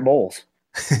 Garrett Bowles.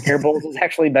 Garrett Bowles is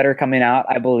actually better coming out,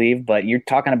 I believe, but you're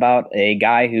talking about a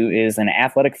guy who is an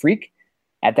athletic freak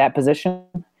at that position.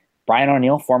 Brian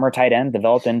O'Neill, former tight end,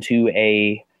 developed into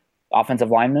a offensive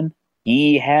lineman.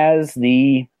 He has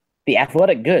the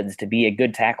athletic goods to be a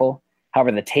good tackle.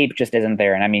 However, the tape just isn't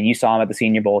there. And I mean, you saw him at the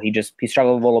Senior Bowl. He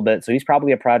struggled a little bit, so he's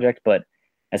probably a project, but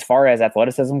as far as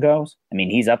athleticism goes, I mean,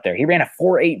 he's up there. He ran a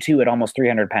 4.82 at almost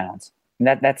 300 pounds. And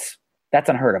that's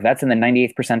unheard of. That's in the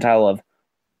 98th percentile of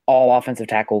all offensive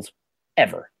tackles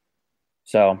ever.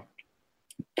 So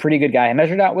pretty good guy. I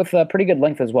measured out with a pretty good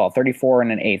length as well, 34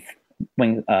 and an eighth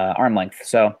wing arm length.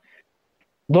 So a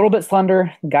little bit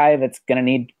slender guy that's going to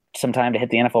need some time to hit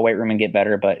the NFL weight room and get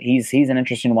better, but he's an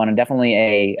interesting one and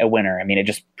definitely a winner. I mean, it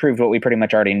just proved what we pretty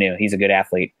much already knew. He's a good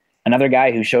athlete. Another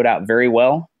guy who showed out very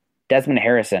well, Desmond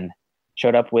Harrison,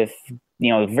 showed up with,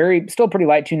 still pretty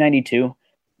light 292,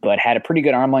 but had a pretty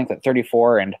good arm length at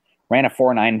 34 and ran a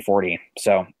 4.940.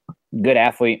 So good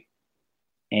athlete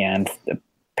and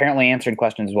apparently answered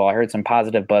questions as well. I heard some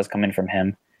positive buzz coming from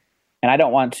him. And I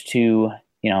don't want to,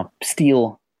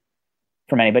 steal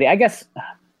from anybody. I guess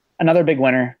another big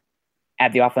winner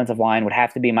at the offensive line would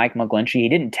have to be Mike McGlinchey. He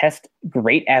didn't test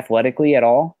great athletically at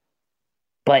all,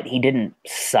 but he didn't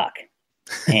suck.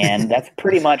 And that's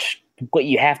pretty much what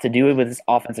you have to do with this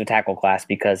offensive tackle class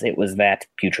because it was that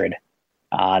putrid.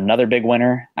 Another big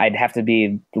winner, I'd have to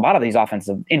be a lot of these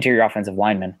interior offensive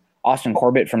linemen. Austin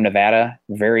Corbett from Nevada,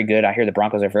 very good. I hear the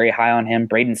Broncos are very high on him.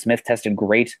 Braden Smith tested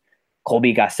great.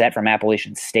 Colby Gossett from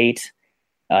Appalachian State.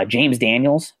 James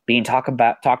Daniels being talked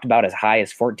about as high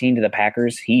as 14 to the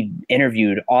Packers. He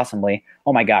interviewed awesomely.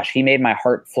 Oh my gosh, he made my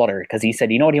heart flutter because he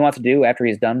said, you know what he wants to do after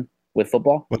he's done with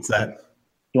football? What's that?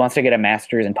 He wants to get a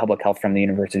master's in public health from the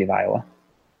University of Iowa.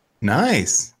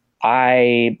 Nice.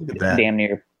 I damn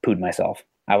near pooed myself.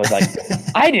 I was like,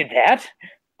 I did that.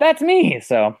 That's me.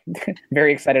 So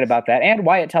very excited about that. And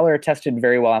Wyatt Teller tested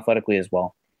very well athletically as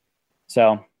well.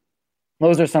 So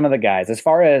those are some of the guys. As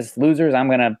far as losers, I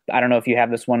don't know if you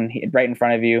have this one right in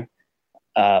front of you.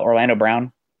 Orlando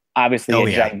Brown,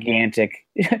 obviously gigantic,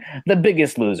 the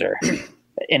biggest loser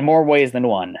in more ways than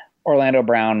one. Orlando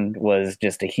Brown was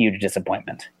just a huge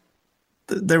disappointment.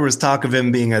 There was talk of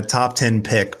him being a top 10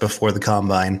 pick before the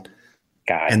combine.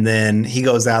 God. And then he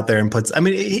goes out there and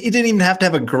he didn't even have to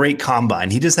have a great combine.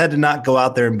 He just had to not go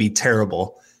out there and be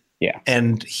terrible. Yeah.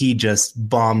 And he just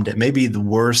bombed it. Maybe the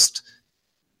worst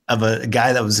of a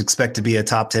guy that was expected to be a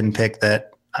top 10 pick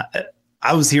that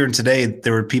I was hearing today.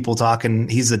 There were people talking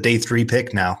he's a day 3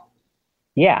 pick now.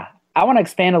 Yeah. I want to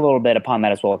expand a little bit upon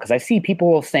that as well, because I see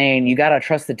people saying you got to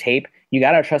trust the tape. You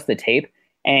got to trust the tape.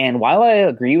 And while I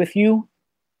agree with you,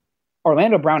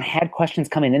 Orlando Brown had questions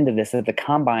coming into this at the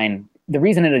combine. The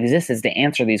reason it exists is to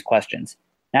answer these questions.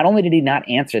 Not only did he not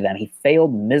answer them, he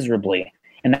failed miserably.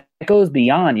 And that goes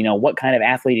beyond, what kind of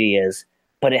athlete he is,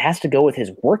 but it has to go with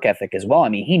his work ethic as well. I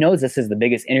mean, he knows this is the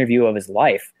biggest interview of his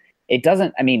life.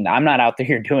 I'm not out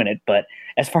there doing it, but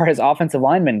as far as offensive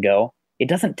linemen go, it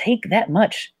doesn't take that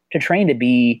much to train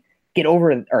to get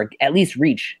over or at least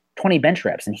reach 20 bench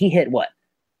reps. And he hit what?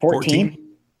 14?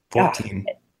 14.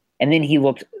 And then he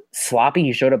looked sloppy.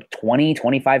 He showed up 20,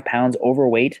 25 pounds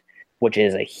overweight, which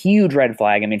is a huge red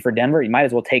flag. I mean, for Denver, you might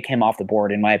as well take him off the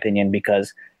board, in my opinion,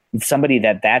 because somebody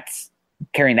that's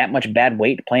carrying that much bad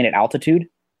weight playing at altitude,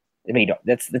 I mean,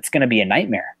 that's going to be a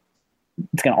nightmare.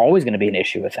 It's always going to be an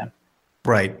issue with him.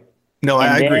 Right. No,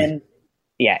 I agree.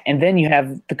 Yeah, and then you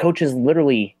have the coaches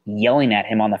literally yelling at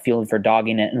him on the field for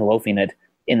dogging it and loafing it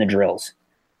in the drills.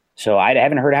 So I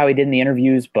haven't heard how he did in the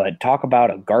interviews, but talk about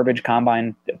a garbage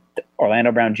combine.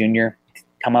 Orlando Brown Jr.,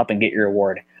 come up and get your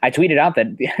award. I tweeted out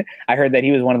that I heard that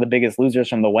he was one of the biggest losers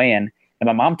from the weigh-in, and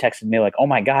my mom texted me like, oh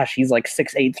my gosh, he's like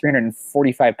 6'8",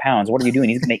 345 pounds. What are you doing?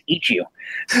 He's going to eat you.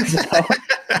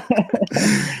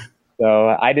 So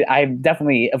I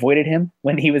definitely avoided him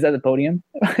when he was at the podium.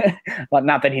 Well,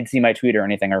 not that he'd see my tweet or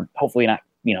anything, or hopefully not,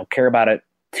 care about it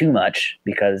too much,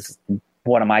 because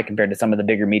what am I compared to some of the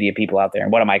bigger media people out there?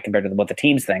 And what am I compared to what the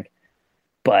teams think?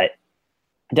 But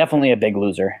definitely a big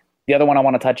loser. The other one I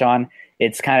want to touch on,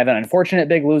 it's kind of an unfortunate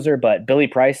big loser, but Billy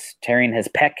Price tearing his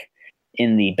pec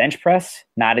in the bench press,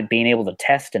 not being able to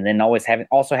test, and then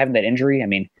also having that injury. I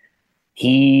mean,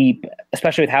 he,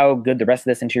 especially with how good the rest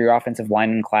of this interior offensive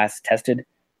lineman class tested,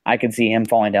 I could see him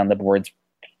falling down the boards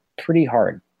pretty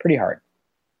hard.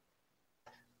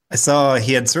 I saw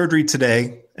he had surgery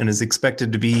today and is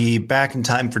expected to be back in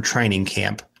time for training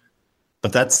camp.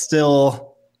 But that's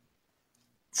still,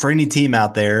 for any team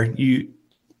out there,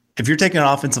 if you're taking an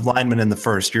offensive lineman in the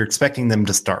first, you're expecting them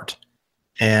to start.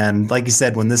 And like you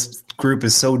said, when this group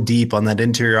is so deep on that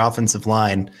interior offensive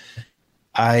line,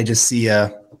 I just see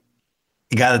a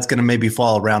guy that's going to maybe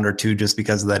fall a round or two just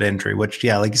because of that injury, which,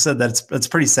 yeah, like you said, that's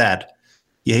pretty sad.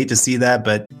 You hate to see that,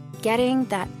 but getting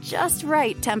that just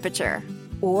right temperature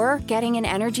or getting an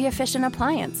energy efficient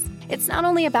appliance. It's not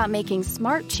only about making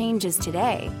smart changes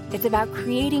today, it's about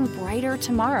creating brighter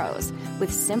tomorrows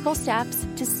with simple steps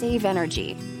to save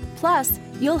energy. Plus,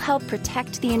 you'll help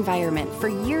protect the environment for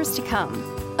years to come.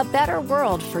 A better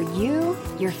world for you,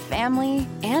 your family,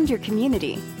 and your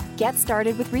community. Get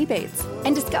started with rebates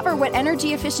and discover what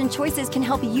energy-efficient choices can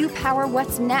help you power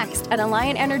what's next at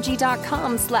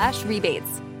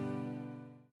AlliantEnergy.com/rebates.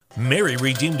 Mary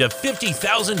redeemed a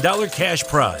 $50,000 cash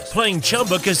prize playing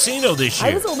Chumba Casino this year.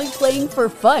 I was only playing for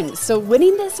fun, so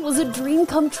winning this was a dream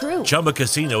come true. Chumba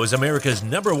Casino is America's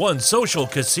 #1 social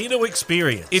casino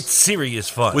experience. It's serious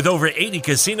fun. With over 80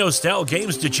 casino-style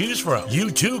games to choose from,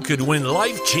 you too could win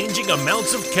life-changing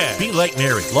amounts of cash. Be like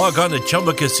Mary. Log on to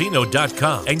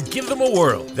ChumbaCasino.com and give them a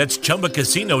whirl. That's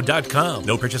ChumbaCasino.com.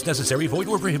 No purchase necessary. Void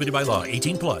or prohibited by law.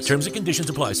 18+. Terms and conditions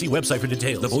apply. See website for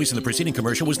details. The voice in the preceding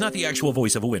commercial was not the actual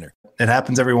voice of a winner. It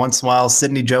happens every once in a while.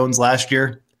 Sidney Jones last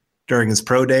year during his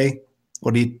pro day,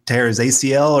 what, did he tear his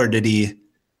ACL or did he?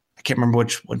 I can't remember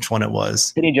which one it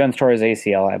was. Sidney Jones tore his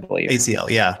ACL, I believe.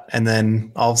 ACL, yeah. And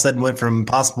then all of a sudden went from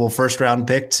possible first round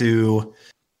pick to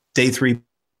day 3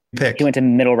 pick. He went to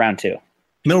middle round 2.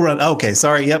 Middle round. Okay.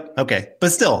 Sorry. Yep. Okay.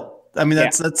 But still, I mean,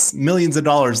 that's millions of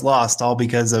dollars lost all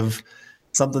because of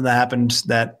something that happened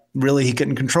that really he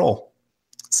couldn't control.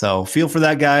 So feel for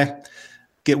that guy.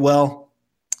 Get well.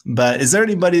 But is there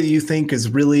anybody that you think is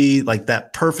really like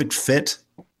that perfect fit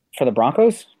for the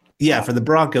Broncos? Yeah, for the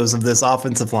Broncos of this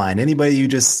offensive line. Anybody you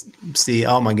just see,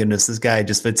 oh my goodness, this guy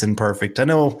just fits in perfect. I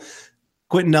know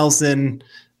Quentin Nelson,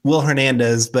 Will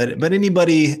Hernandez, but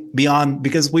anybody beyond,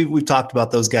 because we've talked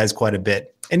about those guys quite a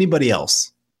bit. Anybody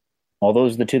else? Well,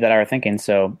 those are the two that I were thinking.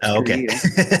 So, okay.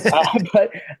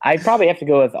 But I probably have to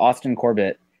go with Austin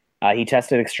Corbett. He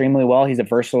tested extremely well. He's a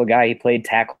versatile guy. He played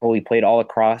tackle. He played all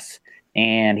across,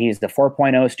 and he's the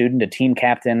 4.0 student, a team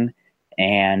captain,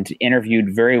 and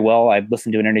interviewed very well. I've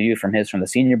listened to an interview from the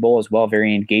Senior Bowl as well.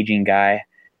 Very engaging guy,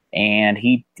 and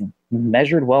he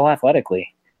measured well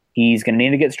athletically. He's going to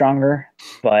need to get stronger,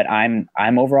 but I'm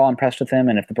overall impressed with him.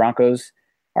 And if the Broncos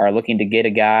are looking to get a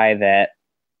guy that,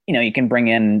 you can bring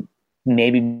in,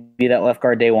 maybe be that left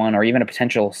guard day one, or even a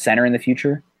potential center in the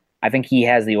future, I think he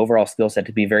has the overall skill set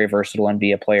to be very versatile and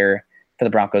be a player for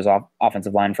the Broncos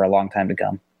offensive line for a long time to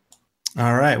come.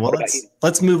 All right. Well,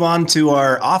 let's move on to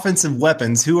our offensive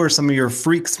weapons. Who are some of your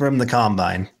freaks from the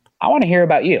combine? I want to hear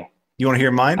about you. You want to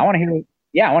hear mine? I want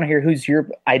to hear who's your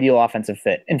ideal offensive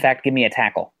fit. In fact, give me a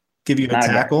tackle. Give you a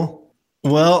tackle?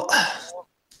 Well,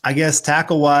 I guess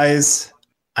tackle-wise,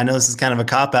 I know this is kind of a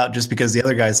cop-out just because the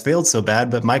other guys failed so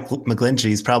bad, but Mike McGlinchey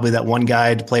is probably that one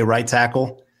guy to play right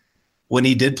tackle. When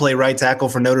he did play right tackle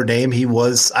for Notre Dame,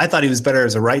 I thought he was better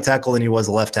as a right tackle than he was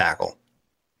a left tackle.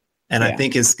 And I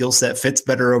think his skill set fits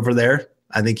better over there.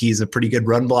 I think he's a pretty good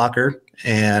run blocker.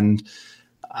 And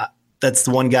that's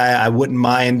the one guy I wouldn't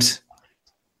mind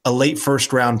a late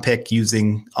first-round pick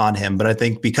using on him. But I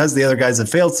think because the other guys have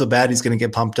failed so bad, he's going to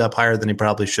get pumped up higher than he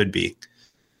probably should be.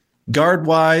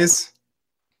 Guard-wise,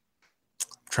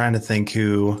 I'm trying to think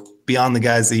who, beyond the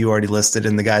guys that you already listed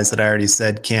and the guys that I already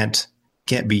said can't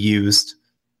be used,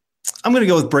 I'm going to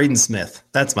go with Braden Smith.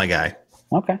 That's my guy.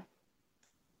 Okay.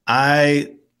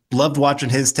 I loved watching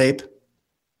his tape.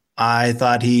 I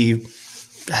thought he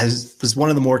was one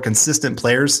of the more consistent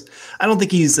players. I don't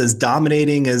think he's as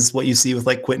dominating as what you see with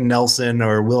like Quentin Nelson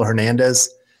or Will Hernandez.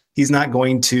 He's not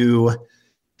going to,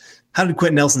 how did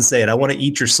Quentin Nelson say it? I want to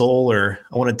eat your soul, or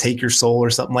I want to take your soul, or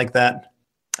something like that.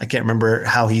 I can't remember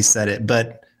how he said it,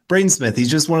 but Braden Smith, he's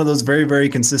just one of those very, very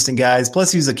consistent guys.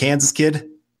 Plus he's a Kansas kid,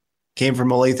 came from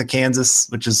Olathe, Kansas,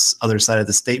 which is other side of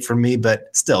the state from me,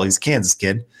 but still he's a Kansas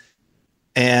kid.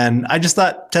 And I just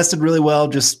thought tested really well,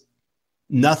 just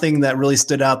nothing that really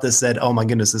stood out that said, oh my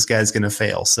goodness, this guy's going to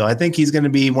fail. So I think he's going to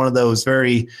be one of those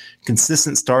very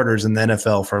consistent starters in the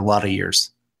NFL for a lot of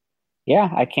years. Yeah,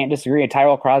 I can't disagree.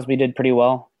 Tyrell Crosby did pretty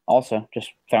well also.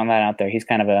 Just found that out there. He's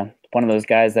kind of one of those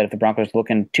guys that if the Broncos are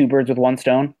looking two birds with one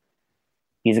stone,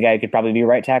 he's a guy who could probably be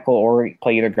right tackle or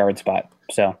play either guard spot.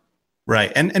 So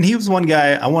right. And he was one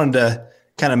guy I wanted to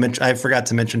kind of mention. I forgot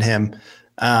to mention him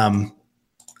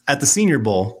at the Senior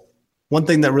Bowl. One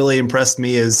thing that really impressed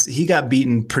me is he got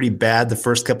beaten pretty bad the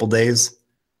first couple days,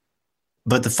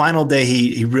 but the final day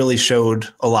he really showed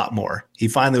a lot more. He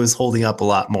finally was holding up a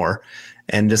lot more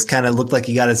and just kind of looked like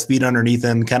he got his feet underneath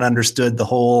him, kind of understood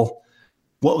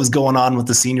what was going on with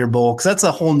the Senior Bowl. Cause that's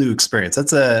a whole new experience.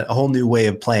 That's a whole new way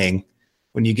of playing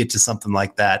when you get to something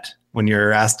like that, when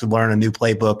you're asked to learn a new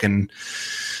playbook and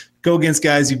go against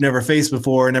guys you've never faced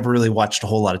before, never really watched a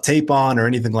whole lot of tape on or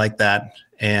anything like that.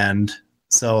 And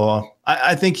so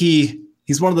I think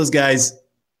he's one of those guys.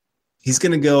 He's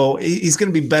going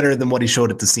to be better than what he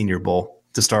showed at the Senior Bowl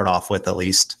to start off with, at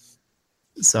least.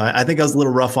 So I think I was a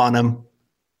little rough on him,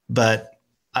 but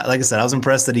like I said, I was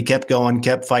impressed that he kept going,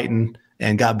 kept fighting,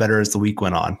 and got better as the week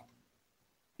went on.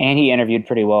 And he interviewed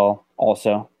pretty well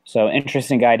also. So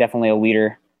interesting guy, definitely a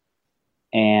leader.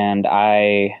 And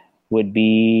I would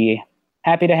be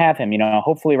happy to have him,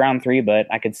 hopefully round 3, but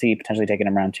I could see potentially taking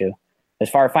him round 2. As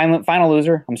far as final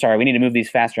loser, I'm sorry, we need to move these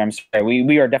faster. I'm sorry.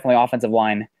 We are definitely offensive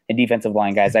line and defensive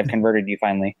line guys. I've converted you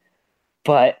finally.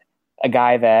 But a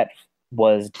guy that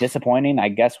was disappointing, I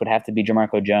guess, would have to be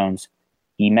Jamarco Jones.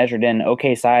 He measured in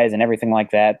okay size and everything like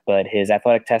that, but his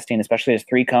athletic testing, especially his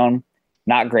 3-cone,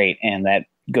 not great. And that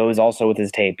goes also with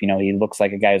his tape. He looks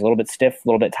like a guy who's a little bit stiff, a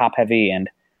little bit top heavy, and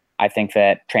I think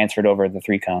that transferred over the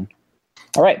 3-cone.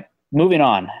 All right, moving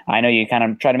on. I know you kind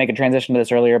of tried to make a transition to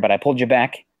this earlier, but I pulled you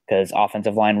back because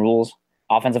offensive line rules.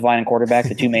 Offensive line and quarterback,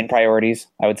 the two main priorities,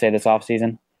 I would say, this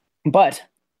offseason. But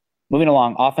moving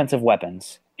along, offensive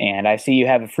weapons. And I see you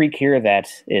have a freak here that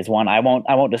is one I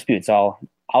won't dispute, so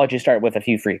I'll let you start with a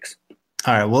few freaks.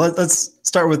 All right, well, let's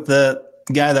start with the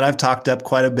guy that I've talked up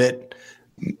quite a bit.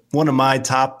 One of my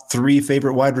top 3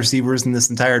 favorite wide receivers in this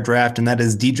entire draft, and that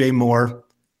is DJ Moore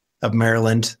of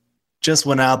Maryland. Just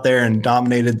went out there and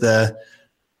dominated the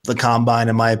combine,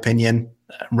 in my opinion.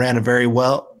 Ran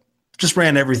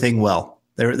everything well.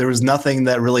 There was nothing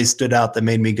that really stood out that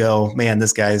made me go, man,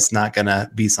 this guy's not going to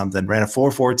be something. Ran a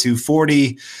 4.42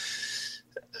 40,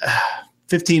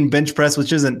 15 bench press,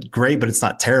 which isn't great, but it's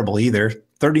not terrible either.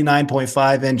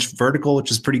 39.5-inch vertical, which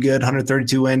is pretty good.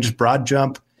 132-inch broad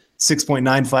jump,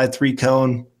 6.95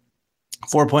 3-cone.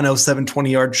 4.07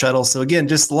 20-yard shuttle. So again,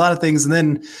 just a lot of things. And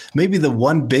then maybe the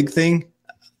one big thing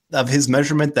of his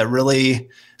measurement that really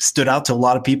stood out to a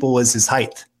lot of people was his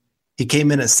height. He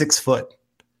came in at 6 foot.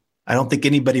 I don't think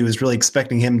anybody was really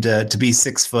expecting him to be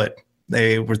 6 foot.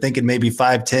 They were thinking maybe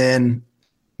 5'10",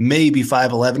 maybe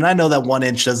 5'11". I know that 1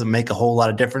 inch doesn't make a whole lot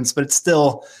of difference, but it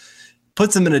still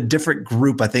puts him in a different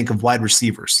group, I think, of wide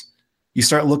receivers. You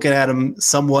start looking at him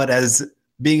somewhat as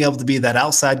being able to be that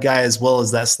outside guy as well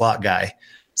as that slot guy.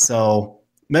 So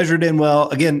measured in well,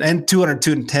 again, and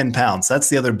 210 pounds. That's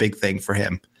the other big thing for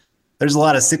him. There's a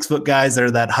lot of 6 foot guys that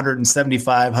are that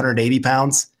 175, 180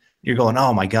 pounds. You're going,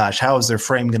 oh my gosh, how is their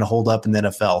frame going to hold up in the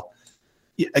NFL?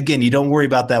 Again, you don't worry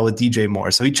about that with DJ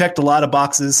Moore. So he checked a lot of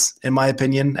boxes, in my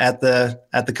opinion, at the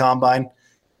combine.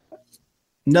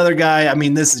 Another guy, I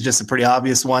mean, this is just a pretty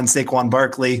obvious one, Saquon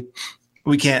Barkley.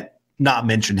 We can't not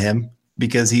mention him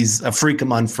because he's a freak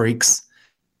among freaks.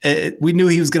 We knew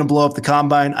he was going to blow up the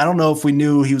combine. I don't know if we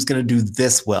knew he was going to do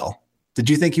this well.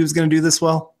 Did you think he was going to do this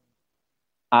well?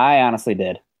 I honestly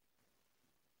did.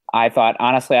 I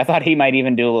thought he might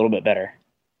even do a little bit better.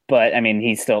 But I mean,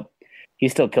 he still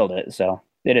killed it, so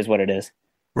it is what it is.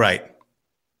 Right.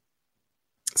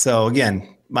 So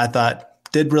again, I thought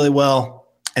did really well.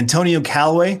 Antonio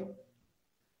Callaway,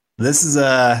 this is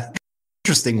a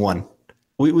interesting one.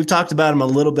 We've talked about him a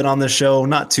little bit on this show,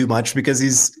 not too much, because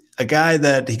he's a guy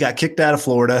that he got kicked out of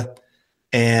Florida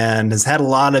and has had a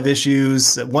lot of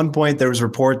issues. At one point, there was a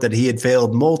report that he had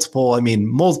failed multiple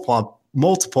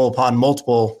upon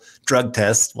multiple drug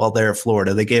tests while there at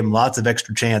Florida. They gave him lots of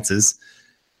extra chances.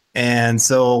 And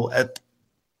so at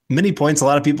many points, a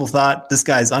lot of people thought this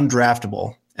guy's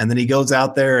undraftable. And then he goes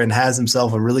out there and has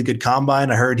himself a really good combine.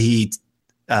 I heard he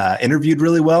interviewed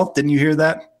really well. Didn't you hear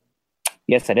that?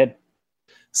 Yes, I did.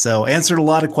 So answered a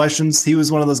lot of questions. He was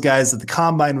one of those guys that the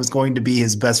combine was going to be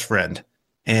his best friend.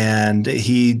 And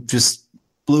he just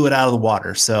blew it out of the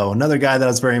water. So another guy that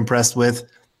I was very impressed with.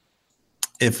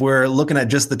 If we're looking at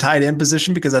just the tight end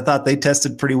position, because I thought they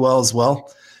tested pretty well as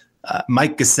well.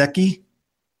 Mike Gesicki,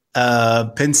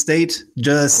 Penn State,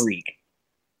 just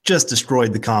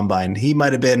destroyed the combine. He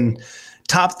might have been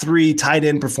top 3 tight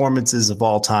end performances of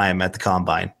all time at the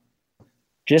combine.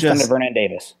 Just under Vernon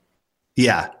Davis.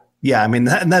 Yeah. Yeah. I mean,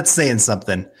 that's saying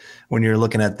something when you're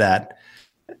looking at that.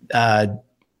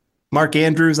 Mark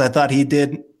Andrews, I thought he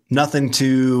did nothing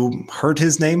to hurt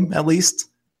his name, at least.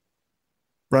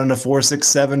 Running a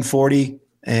 4.67 40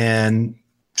 and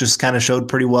just kind of showed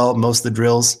pretty well at most of the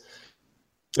drills.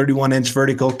 31-inch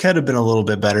vertical could have been a little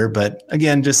bit better, but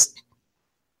again, just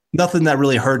nothing that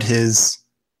really hurt his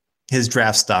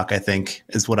draft stock, I think,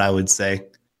 is what I would say.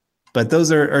 But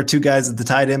those are 2 guys at the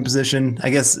tight end position. I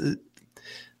guess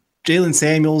Jalen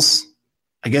Samuels,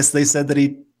 I guess they said that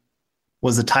he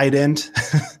was a tight end.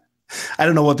 I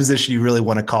don't know what position you really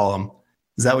want to call him.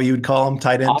 Is that what you would call him,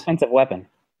 tight end? Offensive weapon.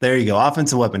 There you go.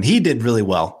 Offensive weapon. He did really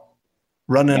well.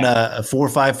 Running a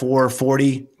 4.54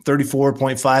 40,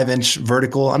 34.5-inch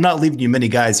vertical. I'm not leaving you many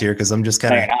guys here because I'm just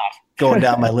kind of going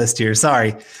down my list here.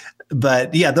 Sorry.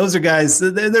 But yeah, those are guys.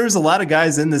 There's a lot of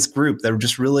guys in this group that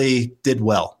just really did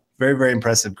well. Very, very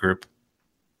impressive group.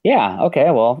 Yeah.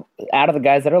 Okay. Well, out of the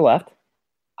guys that are left,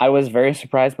 I was very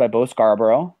surprised by Bo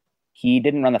Scarborough. He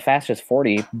didn't run the fastest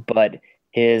 40, but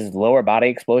his lower body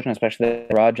explosion, especially the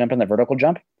broad jump and the vertical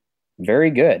jump, very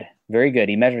good. Very good.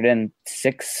 He measured in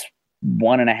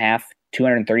 6'1.5",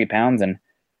 230 pounds. And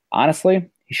honestly,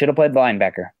 he should have played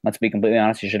linebacker. Let's be completely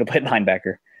honest. He should have played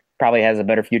linebacker. Probably has a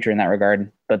better future in that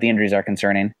regard, but the injuries are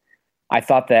concerning. I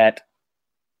thought that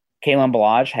Kalen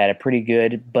Ballage had a pretty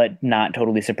good, but not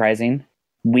totally surprising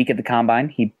week at the combine.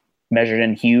 He measured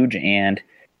in huge, and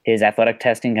his athletic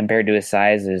testing compared to his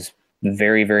size is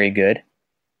very, very good.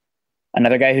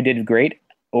 Another guy who did great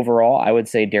overall, I would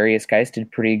say Darius Geist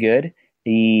did pretty good.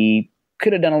 He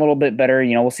could have done a little bit better.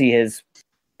 You know, we'll see his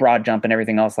broad jump and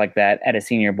everything else like that at a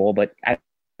Senior Bowl, but I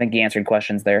think he answered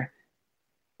questions there.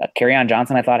 Kerryon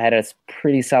Johnson, I thought, had a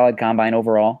pretty solid combine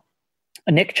overall.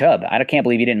 Nick Chubb, I can't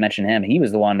believe you didn't mention him. He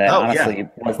was the one that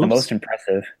was the most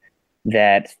impressive. I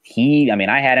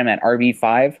had him at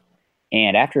RB5,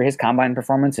 and after his combine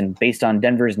performance and based on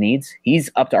Denver's needs,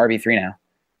 he's up to RB3 now.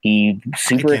 He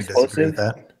super explosive.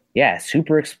 Yeah,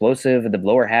 super explosive at the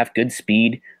lower half, good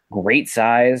speed, great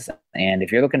size. And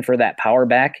if you're looking for that power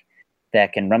back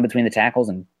that can run between the tackles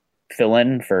and fill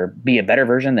in be a better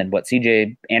version than what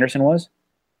CJ Anderson was,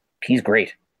 he's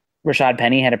great. Rashad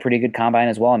Penny had a pretty good combine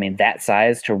as well. I mean, that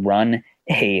size to run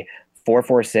a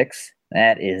 4.46,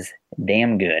 that is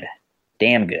damn good.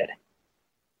 Damn good.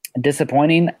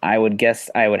 Disappointing, I would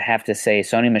have to say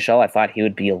Sony Michel. I thought he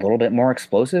would be a little bit more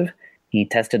explosive. He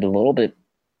tested a little bit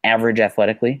average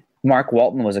athletically. Mark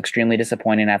Walton was extremely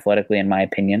disappointing athletically, in my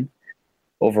opinion,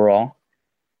 overall.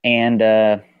 And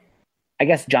I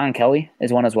guess John Kelly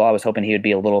is one as well. I was hoping he would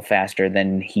be a little faster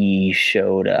than he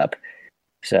showed up.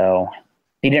 So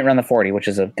he didn't run the 40, which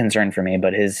is a concern for me,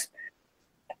 but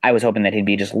I was hoping that he'd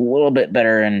be just a little bit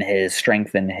better in his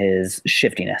strength and his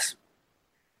shiftiness.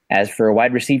 As for a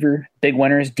wide receiver, big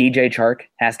winners, DJ Chark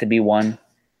has to be one.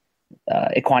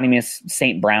 Equanimeous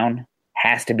St. Brown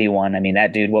has to be one. I mean,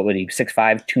 that dude, what would he,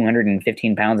 6'5",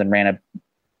 215 pounds, and ran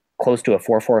close to a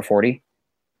 4.4 40.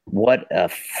 What a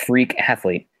freak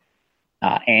athlete.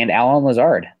 And Alan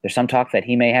Lazard. There's some talk that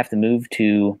he may have to move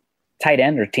to tight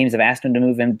end, or teams have asked him to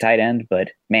move him to tight end,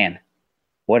 but man,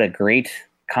 what a great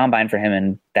combine for him.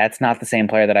 And that's not the same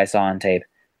player that I saw on tape.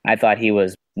 I thought he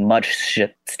was much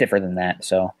stiffer than that.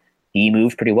 So he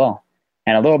moved pretty well.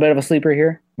 And a little bit of a sleeper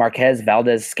here, Marquez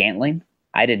Valdez-Scantling.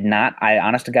 I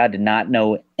honest to God, did not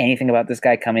know anything about this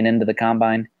guy coming into the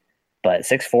combine, but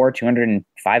 6'4",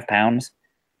 205 pounds,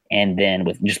 and then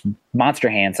with just monster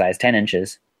hand size, 10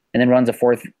 inches, and then runs a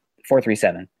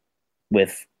 4.37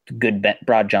 with good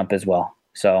broad jump as well.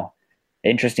 So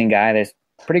interesting guy. There's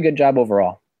pretty good job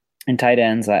overall. In tight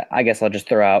ends, I guess I'll just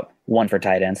throw out one for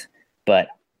tight ends, but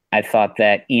I thought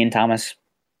that Ian Thomas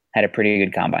had a pretty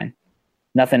good combine.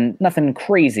 Nothing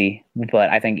crazy, but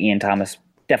I think Ian Thomas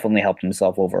definitely helped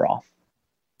himself overall.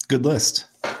 Good list.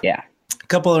 Yeah. A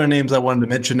couple other names I wanted to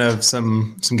mention of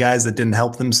some guys that didn't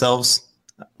help themselves.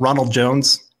 Ronald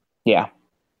Jones. Yeah.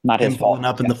 Not his fault. Pulling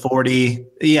up in the 40.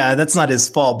 Yeah, that's not his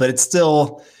fault, but it's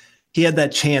still, he had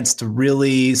that chance to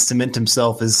really cement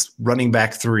himself as running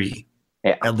back 3,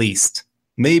 at least.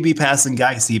 Maybe passing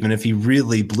Geis even if he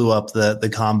really blew up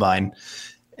the combine.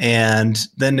 And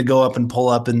then to go up and pull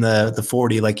up in the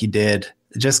 40 like he did,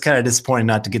 just kind of disappointing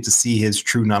not to get to see his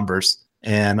true numbers.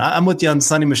 And I'm with you on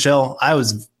Sonny Michel. I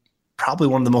was probably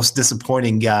one of the most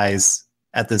disappointing guys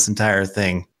at this entire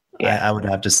thing, I would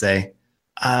have to say.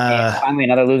 And finally,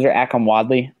 another loser, Akam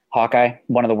Wadley, Hawkeye.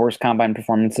 One of the worst combine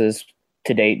performances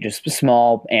to date, just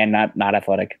small and not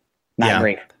athletic. Not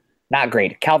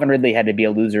great. Calvin Ridley had to be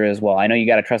a loser as well. I know you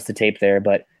got to trust the tape there,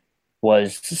 but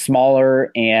was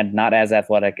smaller and not as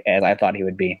athletic as I thought he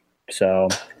would be. So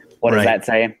what does that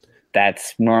say?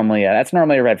 That's normally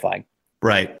a red flag.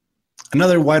 Right.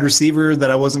 Another wide receiver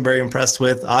that I wasn't very impressed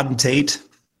with, Auden Tate.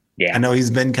 Yeah. I know he's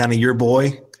been kind of your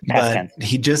boy, but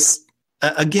he just,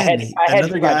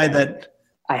 another guy that...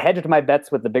 I hedged my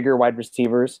bets with the bigger wide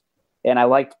receivers, and I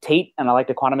liked Tate and I liked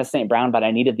Equanimeous St. Brown, but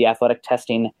I needed the athletic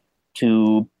testing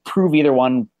to prove either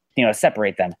one,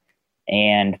 separate them.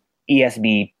 And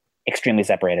ESB extremely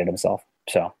separated himself.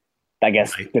 So I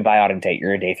guess goodbye, Auden Tate.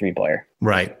 You're a day 3 player.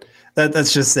 Right.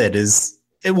 That's just it.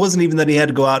 It wasn't even that he had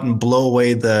to go out and blow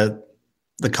away the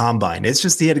combine. It's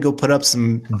just he had to go put up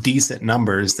some decent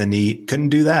numbers, and he couldn't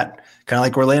do that. Kind of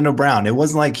like Orlando Brown. It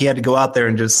wasn't like he had to go out there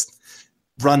and just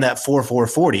run that 4.4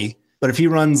 40. But if he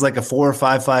runs like a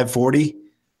 4.55 40,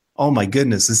 oh my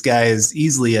goodness, this guy is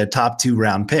easily a top 2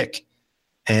 round pick.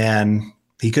 And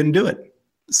he couldn't do it.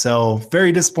 So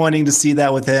very disappointing to see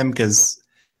that with him, because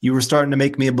you were starting to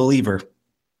make me a believer.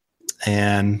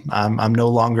 And I'm no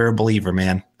longer a believer,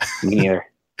 man. Me neither.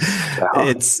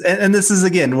 And this is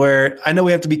again where I know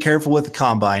we have to be careful with the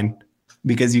combine,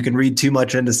 because you can read too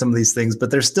much into some of these things,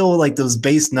 but there's still like those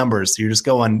base numbers. So you're just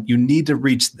going, you need to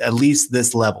reach at least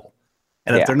this level.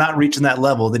 And if they're not reaching that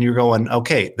level, then you're going,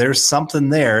 okay, there's something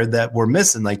there that we're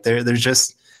missing. Like they're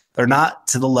not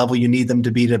to the level you need them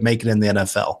to be to make it in the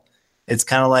NFL. It's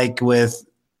kind of like with,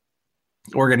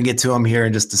 we're going to get to him here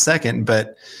in just a second,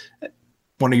 but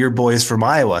one of your boys from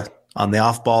Iowa on the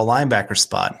off-ball linebacker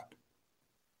spot,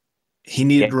 he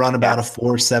needed to run about a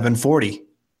 4.7 40,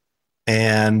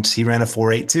 and he ran a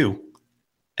 4.82,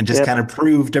 and just kind of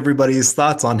proved everybody's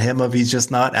thoughts on him of he's just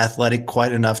not athletic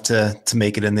quite enough to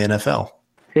make it in the NFL.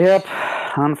 Yep,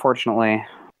 unfortunately.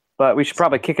 But we should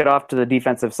probably kick it off to the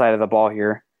defensive side of the ball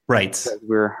here. Right.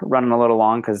 We're running a little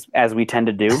long because, as we tend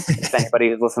to do, if anybody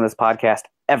who's listened to this podcast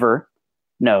ever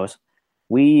knows,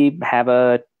 we have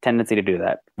a tendency to do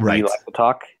that. Right. We like to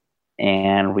talk,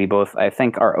 and we both, I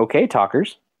think, are okay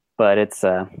talkers, but it's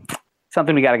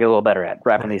something we got to get a little better at,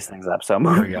 wrapping these things up. So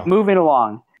moving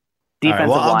along. Defensive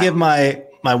line. I'll give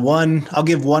I'll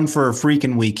give one for a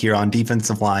freaking week here on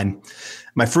defensive line.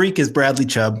 My freak is Bradley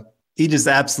Chubb. He just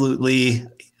absolutely,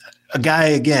 a guy,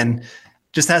 again,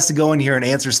 just has to go in here and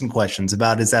answer some questions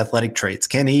about his athletic traits.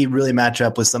 Can he really match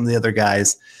up with some of the other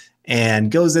guys?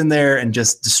 And goes in there and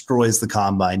just destroys the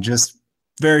combine. Just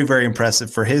very, very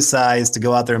impressive for his size to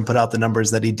go out there and put out the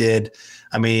numbers that he did.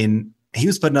 I mean, he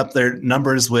was putting up their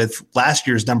numbers with last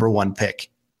year's number 1 pick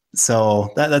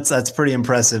So that's pretty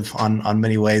impressive on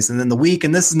many ways. And then the week,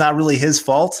 and this is not really his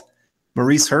fault,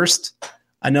 Maurice Hurst.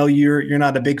 I know you're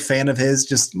not a big fan of his,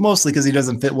 just mostly because he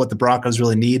doesn't fit what the Broncos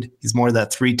really need. He's more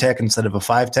that 3 tech instead of a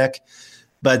 5 tech.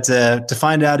 But to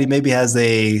find out he maybe has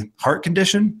a heart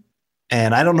condition,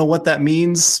 and I don't know what that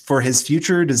means for his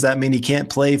future. Does that mean he can't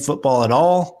play football at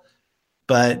all?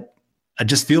 But I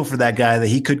just feel for that guy that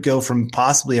he could go from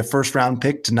possibly a first-round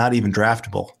pick to not even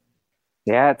draftable.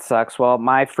 Yeah, it sucks. Well,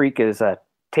 my freak is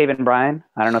Taven Bryan.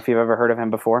 I don't know if you've ever heard of him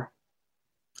before.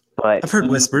 But I've heard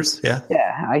whispers, yeah.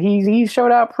 Yeah, he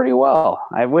showed out pretty well.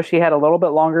 I wish he had a little bit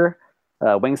longer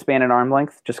wingspan and arm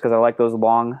length, just because I like those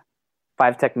long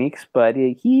 5 techniques. But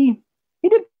he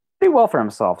did pretty well for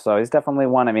himself. So he's definitely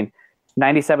one. I mean,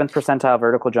 97th percentile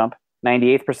vertical jump,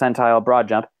 98th percentile broad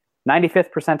jump,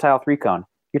 95th percentile 3-cone.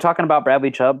 You're talking about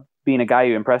Bradley Chubb being a guy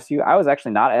who impressed you. I was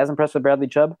actually not as impressed with Bradley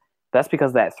Chubb. That's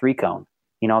because of that 3-cone.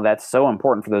 That's so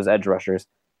important for those edge rushers.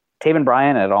 Taven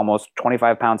Bryan, at almost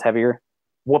 25 pounds heavier,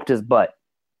 whooped his butt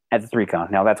at the 3-cone.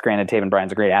 Now, that's granted, Taven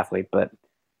Bryan's a great athlete, but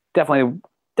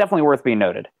definitely worth being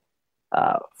noted.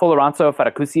 Foloranzo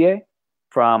Fatakusie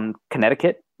from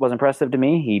Connecticut was impressive to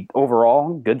me. He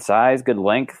overall, good size, good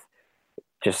length,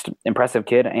 just impressive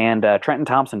kid. And Trenton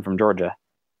Thompson from Georgia.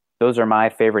 Those are my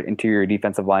favorite interior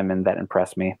defensive linemen that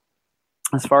impressed me.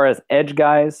 As far as edge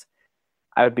guys,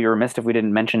 I would be remiss if we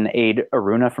didn't mention Ade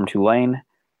Aruna from Tulane.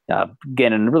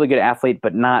 Again, a really good athlete,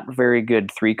 but not very good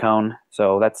 3-cone.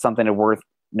 So that's something worth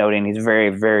noting. He's very,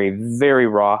 very, very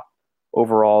raw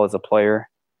overall as a player.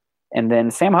 And then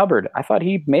Sam Hubbard, I thought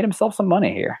he made himself some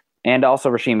money here. And also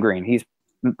Rasheem Green. He's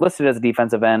listed as a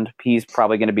defensive end. He's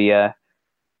probably going to be a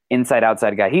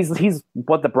inside-outside guy. He's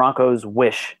what the Broncos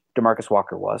wish DeMarcus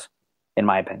Walker was, in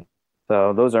my opinion.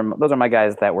 So those are my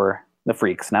guys that were the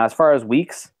freaks. Now, as far as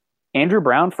weeks, Andrew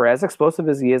Brown, for as explosive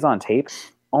as he is on tape,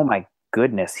 oh my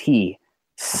goodness, he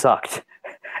sucked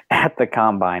at the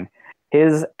combine.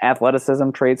 His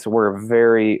athleticism traits were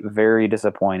very, very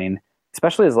disappointing,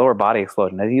 especially his lower body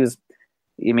explosion.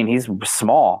 He's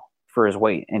small for his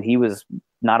weight, and he was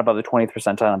not above the 20th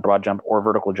percentile on broad jump or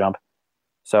vertical jump.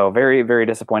 So very, very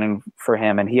disappointing for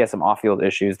him, and he has some off-field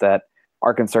issues that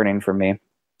are concerning for me.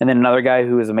 And then another guy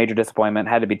who was a major disappointment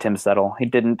had to be Tim Settle.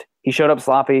 He showed up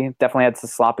sloppy, definitely had some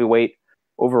sloppy weight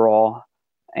overall,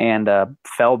 and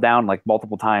fell down like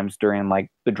multiple times during like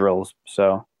the drills.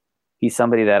 So he's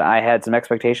somebody that I had some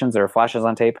expectations. There are flashes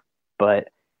on tape, but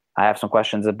I have some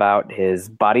questions about his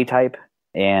body type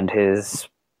and his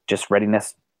just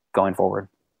readiness going forward.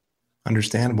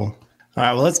 Understandable. All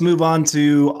right, well, let's move on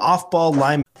to off-ball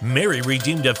line. Mary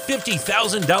redeemed a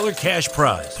 $50,000 cash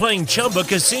prize playing Chumba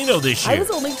Casino this year. I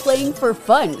was only playing for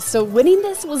fun, so winning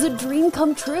this was a dream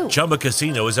come true. Chumba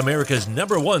Casino is America's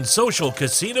 #1 social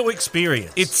casino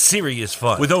experience. It's serious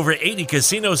fun. With over 80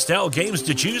 casino-style games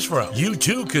to choose from, you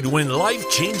too could win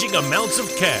life-changing amounts of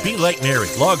cash. Be like Mary.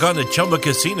 Log on to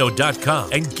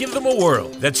ChumbaCasino.com and give them a whirl.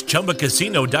 That's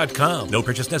ChumbaCasino.com. No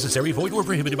purchase necessary. Void or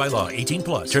prohibited by law.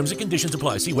 18+. Terms and conditions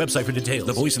apply. See website for details.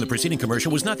 The voice in the preceding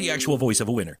commercial was not the actual voice of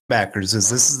a winner. Backers, as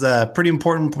this is a pretty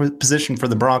important position for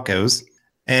the Broncos,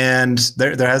 and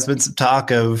there has been some talk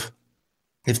of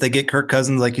if they get Kirk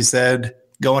Cousins, like you said,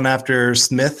 going after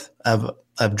Smith of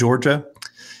Georgia.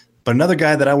 But another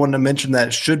guy that I wanted to mention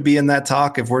that should be in that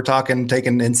talk, if we're talking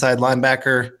taking inside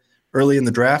linebacker early in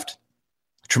the draft,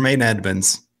 Tremaine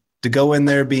Edmonds, to go in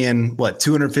there being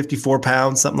 254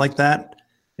 pounds, something like that.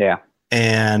 Yeah,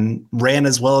 and ran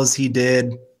as well as he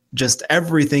did. Just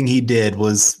everything he did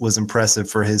was impressive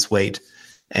for his weight.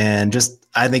 And just,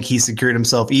 I think he secured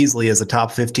himself easily as a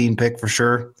top 15 pick for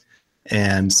sure.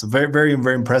 And so very, very,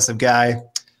 very impressive guy.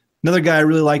 Another guy I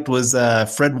really liked was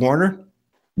Fred Warner.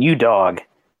 You dog.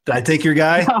 Did I take your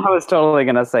guy? I was totally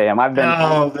going to say him.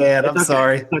 Oh man, I'm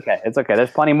sorry. It's okay.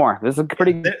 There's plenty more. This is a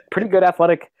pretty good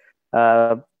athletic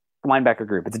linebacker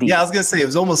group. It's deep. Yeah, I was going to say it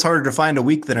was almost harder to find a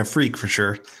week than a freak for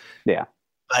sure. Yeah.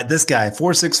 This guy,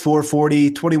 4'6",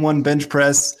 40, 21 bench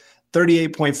press,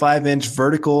 38.5-inch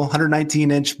vertical,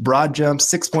 119-inch broad jump,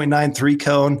 6.9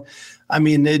 3-cone. I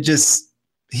mean,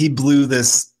 he blew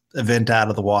this event out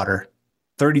of the water.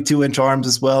 32-inch arms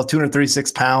as well,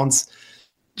 236 pounds.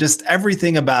 Just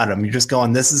everything about him. You're just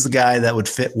going, this is the guy that would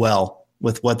fit well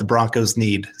with what the Broncos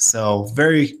need. So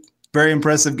very, very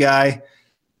impressive guy.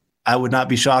 I would not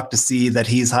be shocked to see that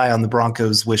he's high on the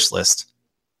Broncos wish list.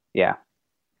 Yeah.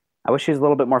 I wish he was a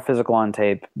little bit more physical on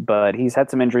tape, but he's had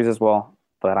some injuries as well.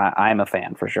 But I'm a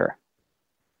fan for sure.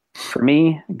 For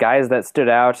me, guys that stood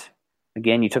out,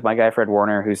 again, you took my guy Fred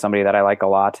Warner, who's somebody that I like a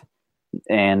lot.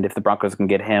 And if the Broncos can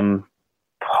get him,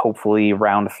 hopefully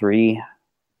round 3,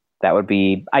 that would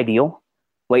be ideal.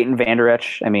 Leighton Vander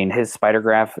Esch, I mean, his spider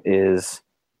graph is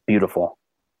beautiful.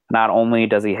 Not only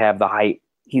does he have the height,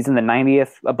 he's in the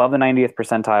 90th, above the 90th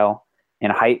percentile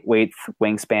in height, weight,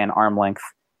 wingspan, arm length,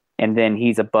 and then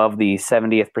he's above the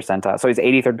 70th percentile. So he's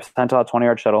 83rd percentile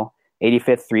 20-yard shuttle,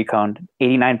 85th three-cone,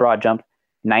 89 broad jump,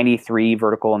 93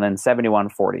 vertical, and then 71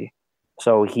 40.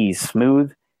 So he's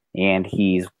smooth and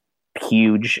he's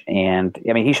huge. And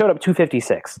I mean, he showed up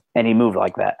 256 and he moved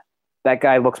like that. That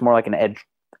guy looks more like an edge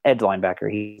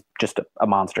linebacker. He's just a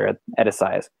monster at his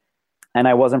size. And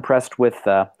I was impressed with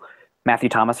Matthew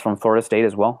Thomas from Florida State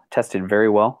as well. Tested very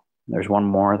well. There's one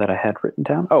more that I had written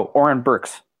down. Oh, Oren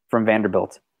Burks from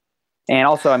Vanderbilt. And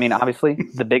also, I mean, obviously,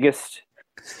 the biggest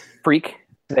freak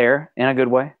there in a good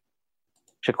way,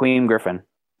 Shaquem Griffin.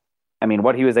 I mean,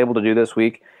 what he was able to do this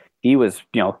week, he was,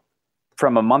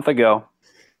 from a month ago,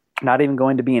 not even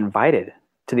going to be invited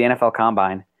to the NFL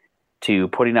Combine, to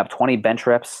putting up 20 bench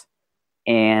reps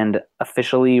and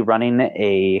officially running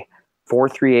a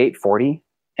 4.38 40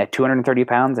 at 230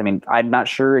 pounds. I mean, I'm not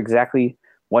sure exactly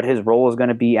what his role is going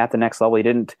to be at the next level. He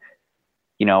didn't,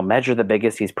 measure the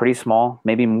biggest. He's pretty small,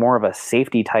 maybe more of a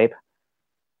safety type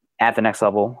at the next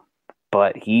level,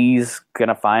 but he's going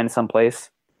to find some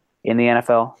place in the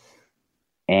NFL.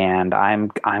 And I'm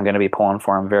going to be pulling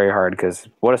for him very hard because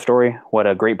what a story, what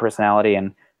a great personality.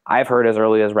 And I've heard as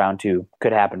early as round 2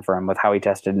 could happen for him with how he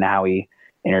tested and how he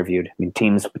interviewed. I mean,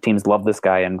 teams love this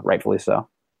guy, and rightfully so.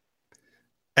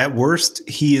 At worst,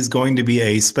 he is going to be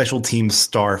a special team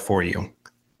star for you.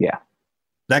 Yeah.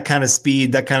 That kind of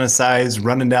speed, that kind of size,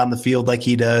 running down the field like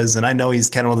he does. And I know he's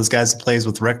kind of one of those guys who plays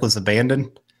with reckless abandon.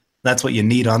 That's what you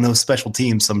need on those special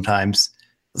teams sometimes.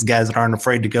 Those guys that aren't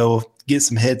afraid to go get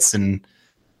some hits and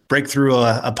break through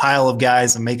a pile of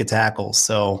guys and make a tackle.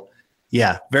 So,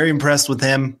 yeah, very impressed with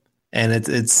him. And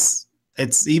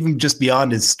it's even just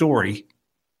beyond his story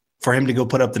for him to go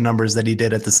put up the numbers that he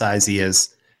did at the size he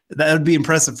is. That would be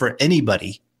impressive for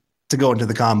anybody to go into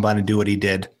the combine and do what he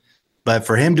did. But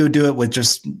for him to do it with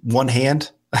just one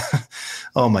hand,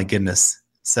 oh my goodness.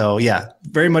 So, yeah,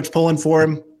 very much pulling for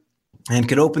him and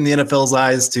could open the NFL's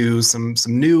eyes to some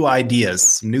new ideas,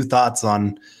 some new thoughts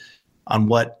on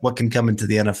what can come into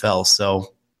the NFL.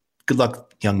 So good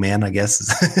luck, young man, I guess.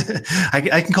 I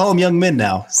can call him young men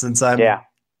now since I'm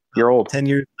you're old. 10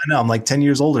 years. I know I'm like 10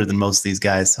 years older than most of these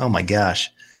guys. Oh my gosh.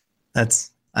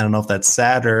 I don't know if that's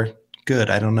sad or good.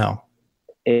 I don't know.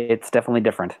 It's definitely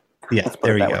different. Yeah.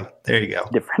 There you go. There you go.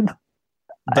 Different.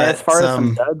 But as far as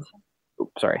some duds,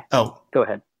 sorry. Oh, go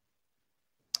ahead.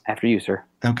 After you, sir.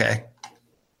 Okay.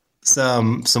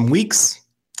 Some weeks,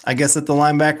 I guess, at the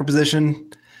linebacker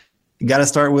position. You got to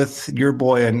start with your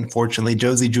boy, unfortunately,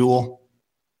 Josey Jewell.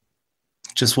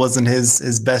 Just wasn't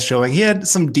his best showing. He had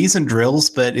some decent drills,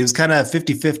 but it was kind of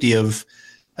 50-50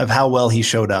 of how well he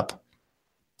showed up.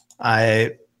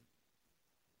 I'm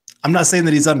not saying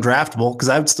that he's undraftable because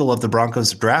I would still love the Broncos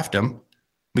to draft him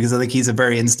because I think he's a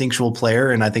very instinctual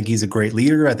player and I think he's a great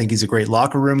leader. I think he's a great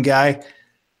locker room guy,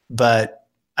 but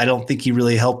I don't think he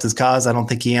really helped his cause. I don't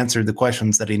think he answered the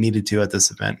questions that he needed to at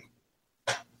this event.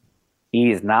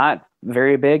 He's not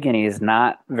very big and he's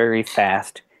not very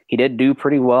fast. He did do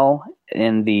pretty well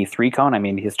in the 3-cone. I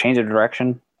mean, his change of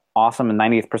direction, awesome in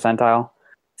 90th percentile.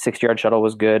 60-yard shuttle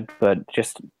was good, but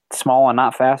just small and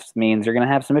not fast means you're going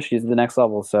to have some issues at the next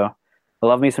level. So I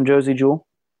love me some Josey Jewell.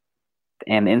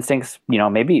 And the instincts,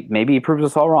 maybe he proves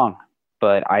us all wrong.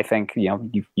 But I think,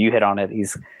 you hit on it.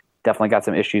 He's definitely got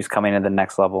some issues coming in the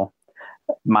next level.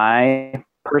 My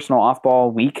personal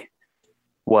off-ball week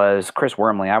was Chris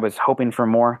Wormley. I was hoping for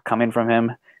more coming from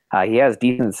him. He has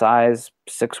decent size,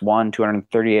 6'1",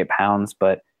 238 pounds,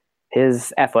 but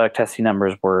his athletic testing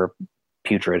numbers were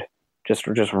putrid. Just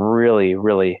really,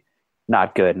 really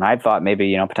not good. And I thought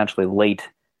maybe, potentially late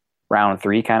round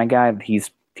 3 kind of guy.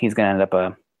 He's going to end up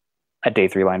a day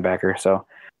 3 linebacker. So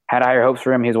had higher hopes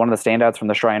for him. He's one of the standouts from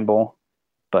the Shrine Bowl,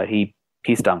 but he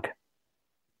stunk.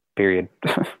 Period.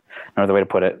 No other way to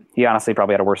put it. He honestly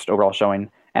probably had a worse overall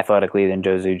showing athletically than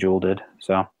Josey Jewell did.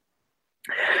 So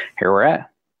here we're at.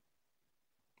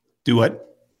 Do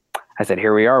what? I said,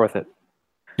 here we are with it.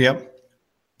 Yep.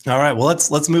 All right. Well,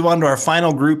 let's move on to our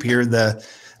final group here, the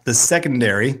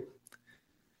secondary.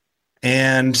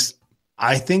 And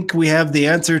I think we have the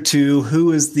answer to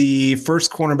who is the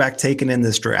first cornerback taken in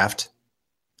this draft.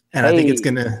 And I think it's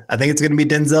gonna be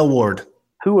Denzel Ward.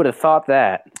 Who would have thought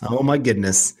that? Oh my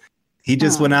goodness. He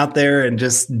just went out there and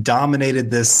just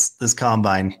dominated this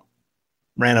combine.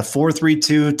 Ran a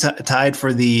 4.32, tied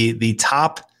for the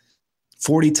top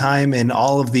 40 time in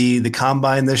all of the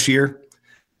combine this year.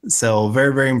 So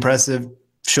very, very impressive.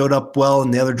 Showed up well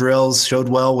in the other drills, showed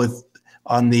well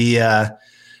on the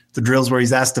the drills where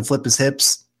he's asked to flip his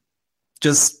hips,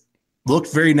 just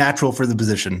looked very natural for the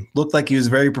position. Looked like he was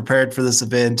very prepared for this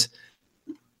event.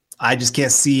 I just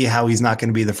can't see how he's not going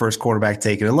to be the first quarterback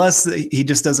taken unless he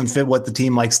just doesn't fit what the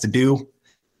team likes to do.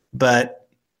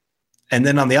 And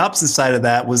then on the opposite side of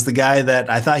that was the guy that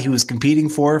I thought he was competing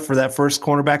for that first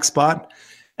cornerback spot,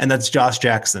 and that's Josh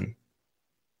Jackson.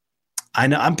 I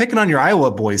know I'm picking on your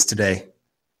Iowa boys today.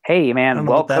 Hey, man,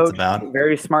 well coached, about.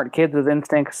 Very smart kids with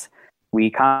instincts. We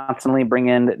constantly bring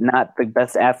in not the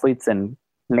best athletes and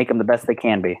make them the best they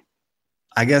can be.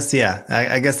 I guess, yeah.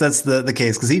 I guess that's the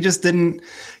case because he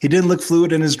didn't look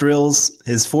fluid in his drills.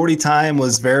 His 40 time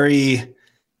was very,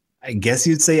 I guess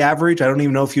you'd say average. I don't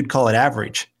even know if you'd call it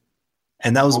average.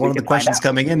 And that was one of the questions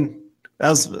coming in. That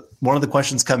was one of the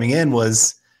questions coming in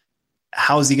was,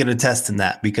 how is he going to test in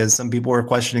that? Because some people were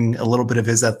questioning a little bit of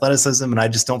his athleticism, and I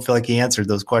just don't feel like he answered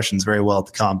those questions very well at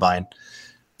the combine.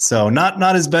 So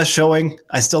not his best showing.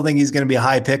 I still think he's going to be a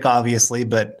high pick, obviously,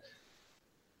 but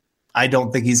I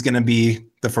don't think he's going to be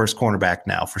the first cornerback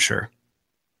now for sure.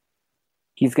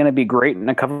 He's going to be great in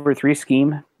a cover 3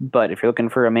 scheme, but if you're looking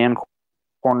for a man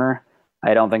corner,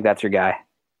 I don't think that's your guy.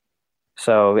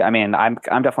 So, I mean, I'm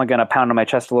definitely going to pound on my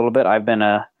chest a little bit. I've been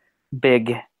a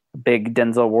big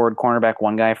Denzel Ward cornerback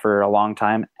 1 guy for a long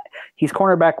time. He's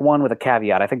cornerback 1 with a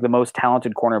caveat. I think the most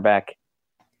talented cornerback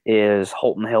is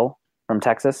Holton Hill from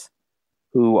Texas,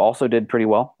 who also did pretty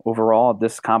well overall at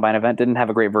this combine event. Didn't have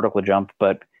a great vertical jump,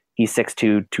 but he's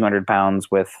 6'2", 200 pounds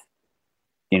with,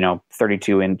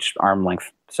 32-inch arm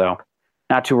length. So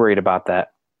not too worried about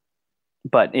that.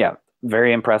 But yeah,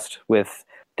 very impressed with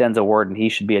Denzel Ward, and he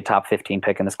should be a top 15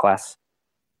 pick in this class.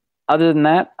 Other than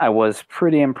that, I was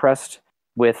pretty impressed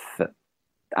with,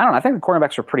 I think the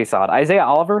cornerbacks were pretty solid. Isaiah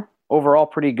Oliver, overall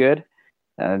pretty good.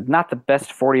 Not the best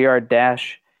 40-yard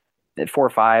dash at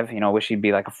 4.5. Wish he'd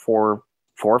be like a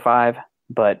 4.45,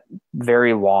 but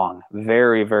very long,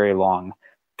 very, very long.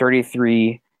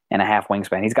 33 and a half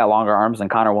wingspan. He's got longer arms than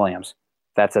Connor Williams.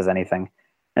 If that says anything.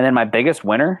 And then my biggest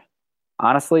winner,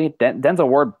 honestly, Denzel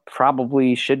Ward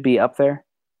probably should be up there.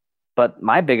 But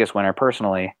my biggest winner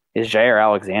personally is Jair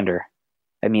Alexander.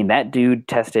 I mean, that dude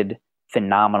tested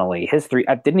phenomenally. His 3,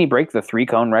 didn't he break the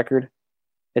 3-cone record?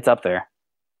 It's up there.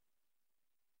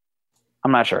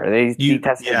 I'm not sure. He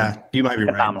tested you might be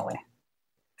phenomenally. Right.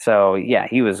 So yeah,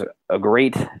 he was a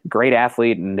great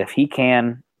athlete, and if he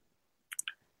can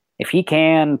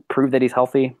prove that he's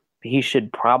healthy, he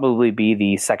should probably be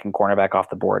the second cornerback off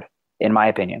the board, in my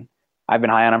opinion. I've been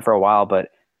high on him for a while, but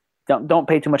don't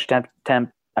pay too much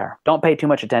don't pay too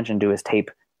much attention to his tape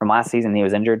from last season. He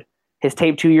was injured. His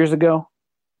tape 2 years ago,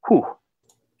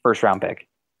 first round pick.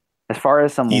 As far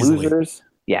as some losers,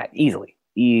 yeah, easily.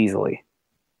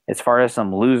 As far as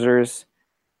some losers,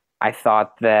 I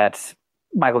thought that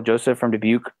Michael Joseph from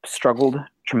Dubuque struggled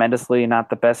tremendously, not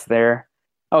the best there.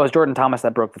 Oh, it was Jordan Thomas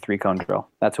that broke the 3-cone drill.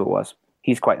 That's who it was.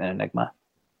 He's quite an enigma.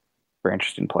 Very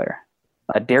interesting player.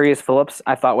 Darius Phillips,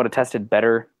 I thought would have tested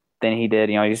better than he did.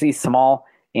 He's small,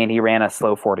 and he ran a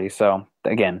slow 40. So,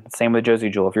 again, same with Josie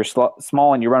Jewell. If you're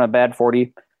small and you run a bad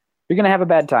 40, you're going to have a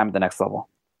bad time at the next level.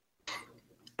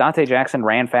 Dante Jackson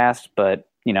ran fast, but,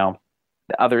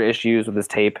 the other issues with his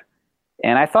tape.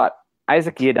 And I thought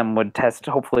Isaac Yiadom would test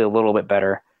hopefully a little bit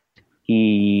better.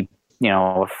 He,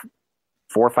 4.5,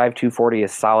 240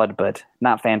 is solid, but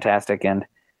not fantastic. And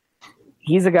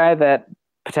he's a guy that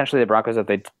potentially the Broncos, if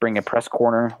they bring a press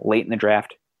corner late in the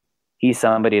draft, he's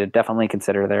somebody to definitely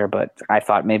consider there. But I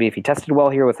thought maybe if he tested well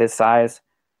here with his size,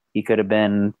 he could have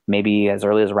been maybe as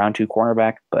early as a round 2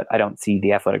 cornerback, but I don't see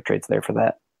the athletic traits there for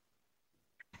that.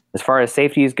 As far as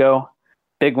safeties go,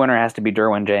 big winner has to be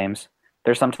Derwin James.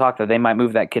 There's some talk that they might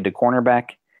move that kid to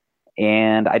cornerback,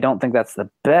 and I don't think that's the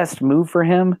best move for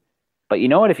him. But you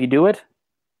know what? If you do it,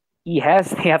 he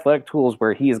has the athletic tools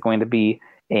where he is going to be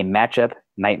a matchup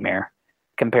nightmare.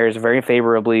 Compares very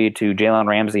favorably to Jalen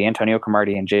Ramsey, Antonio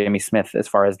Cromartie, and Jamie Smith as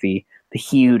far as the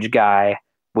huge guy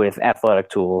with athletic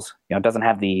tools. Doesn't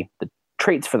have the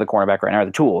traits for the cornerback right now, or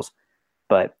the tools,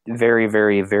 but very,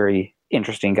 very, very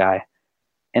interesting guy.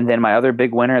 And then my other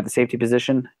big winner at the safety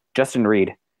position, Justin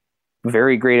Reed.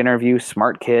 Very great interview,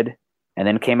 smart kid, and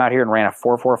then came out here and ran a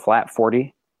 4.4 flat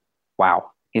 40.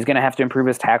 Wow. He's going to have to improve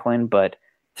his tackling, but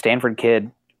Stanford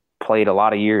kid, played a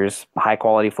lot of years,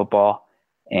 high-quality football,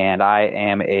 and I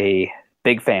am a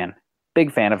big fan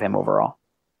of him overall.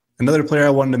 Another player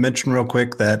I wanted to mention real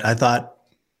quick that I thought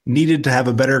needed to have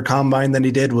a better combine than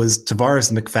he did was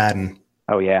Tavares McFadden.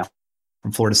 Oh, yeah.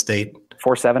 From Florida State.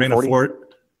 4.7, 40?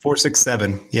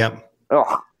 4.67, yep.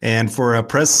 Oh. And for a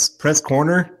press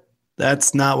corner,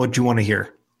 that's not what you want to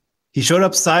hear. He showed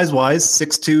up size-wise,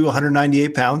 6'2",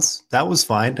 198 pounds. That was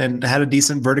fine, and had a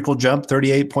decent vertical jump,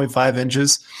 38.5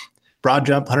 inches. Broad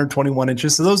jump, 121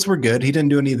 inches. So those were good. He didn't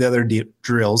do any of the other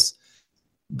drills.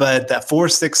 But that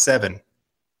 4.67,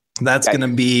 that's going to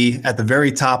be at the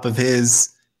very top of his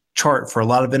chart for a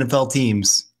lot of NFL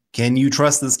teams. Can you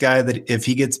trust this guy that if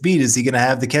he gets beat, is he going to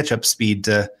have the catch-up speed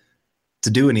to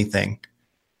do anything?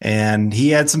 And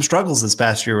he had some struggles this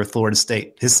past year with Florida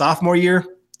State. His sophomore year,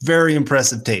 very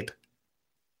impressive tape.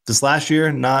 This last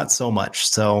year, not so much.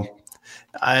 So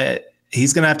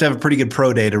he's going to have a pretty good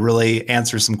pro day to really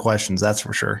answer some questions. That's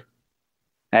for sure.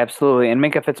 Absolutely. And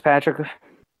Minkah Fitzpatrick,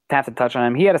 have to touch on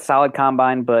him. He had a solid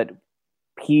combine, but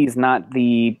he's not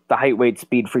the height, weight,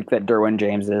 speed freak that Derwin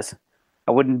James is.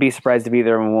 I wouldn't be surprised if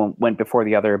either one went before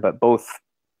the other, but both,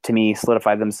 to me,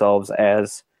 solidified themselves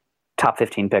as top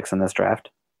 15 picks in this draft.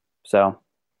 So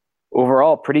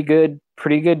overall, pretty good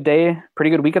day, pretty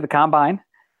good week of the combine.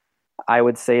 I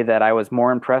would say that I was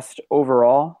more impressed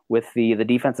overall with the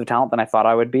defensive talent than I thought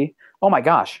I would be. Oh my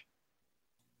gosh.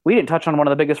 We didn't touch on one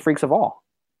of the biggest freaks of all.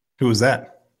 Who was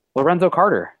that? Lorenzo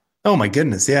Carter. Oh my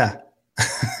goodness, yeah.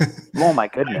 Oh my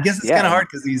goodness. I guess it's kind of hard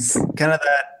because he's kind of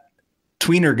that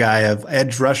tweener guy of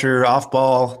edge rusher, off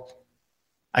ball.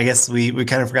 I guess we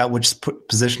kind of forgot which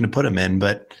position to put him in,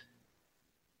 but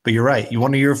you're right.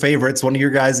 One of your favorites, one of your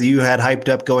guys that you had hyped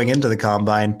up going into the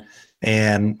combine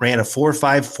and ran a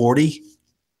 4.540.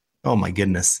 Oh my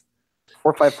goodness.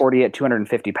 4.540 at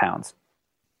 250 pounds.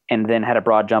 And then had a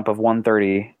broad jump of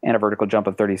 130 and a vertical jump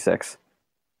of 36.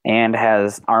 And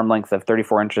has arm length of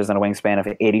 34 inches and a wingspan of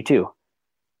 82.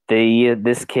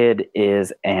 This kid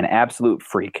is an absolute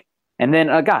freak. And then,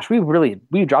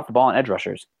 we dropped the ball on edge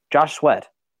rushers. Josh Sweat,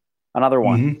 another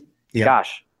one. Mm-hmm. Yeah.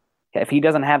 Gosh, if he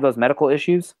doesn't have those medical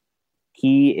issues,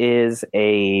 he is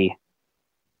a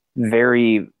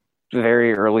very,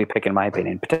 very early pick in my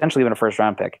opinion, potentially even a first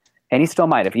round pick. And he still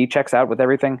might. If he checks out with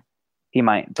everything, he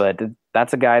might. But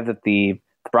that's a guy that the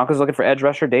Broncos looking for edge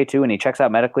rusher day 2, and he checks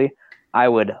out medically. I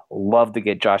would love to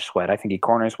get Josh Sweat. I think he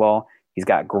corners well. He's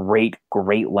got great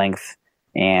length,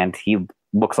 and he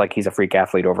looks like he's a freak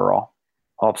athlete overall.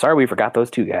 Oh, I'm sorry we forgot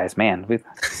those two guys. Man,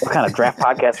 what kind of draft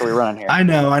podcast are we running here? I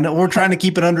know. We're trying to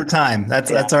keep it under time.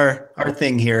 That's our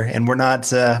thing here, and we're not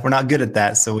good at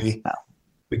that. So we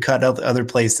cut out other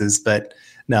places, but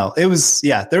no, it was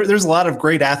there's a lot of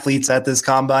great athletes at this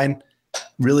combine.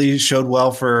 Really showed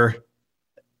well for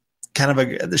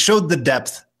showed the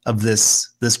depth of this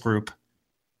group.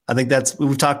 I think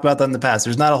we've talked about that in the past.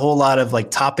 There's not a whole lot of like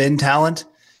top end talent,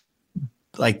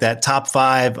 like that top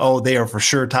 5. Oh, they are for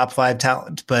sure top 5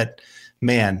 talent. But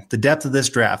man, the depth of this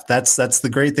draft, that's the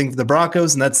great thing for the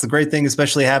Broncos. And that's the great thing,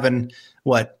 especially having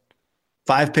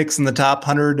 5 picks in the top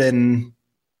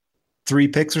 103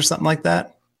 picks or something like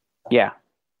that. Yeah,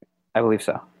 I believe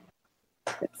so.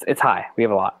 It's high. We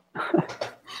have a lot.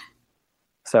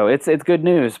 So it's good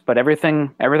news, but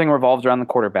everything revolves around the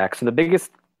quarterback. So the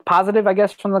biggest positive, I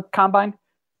guess, from the combine,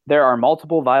 there are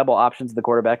multiple viable options at the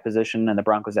quarterback position, and the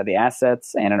Broncos have the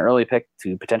assets and an early pick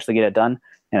to potentially get it done.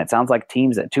 And it sounds like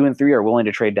teams at 2 and 3 are willing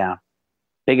to trade down.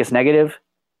 Biggest negative,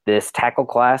 this tackle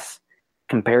class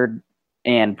compared,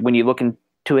 and when you look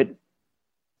into it,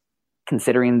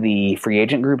 considering the free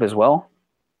agent group as well,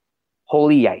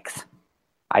 holy yikes.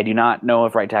 I do not know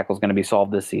if right tackle is going to be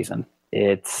solved this season.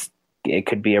 It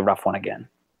could be a rough one again.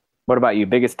 What about you?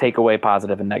 Biggest takeaway,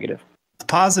 positive and negative? The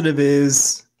positive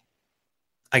is,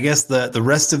 I guess, the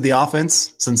rest of the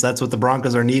offense, since that's what the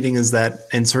Broncos are needing, is that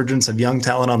insurgence of young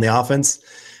talent on the offense.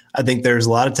 I think there's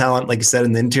a lot of talent, like you said,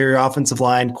 in the interior offensive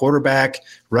line, quarterback,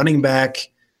 running back,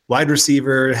 wide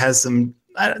receiver, has some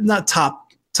not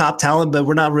top talent, but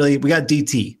we got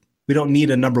DT. We don't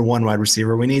need a number 1 wide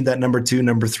receiver. We need that number 2,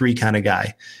 number 3 kind of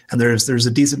guy. And there's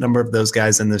a decent number of those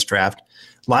guys in this draft.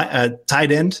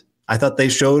 Tight end, I thought they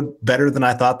showed better than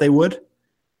I thought they would.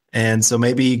 And so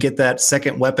maybe you get that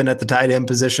second weapon at the tight end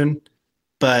position.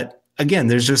 But again,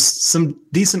 there's just some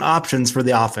decent options for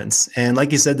the offense. And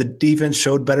like you said, the defense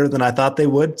showed better than I thought they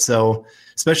would. So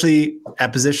especially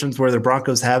at positions where the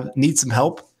Broncos need some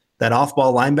help, that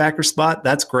off-ball linebacker spot,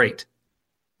 that's great.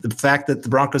 The fact that the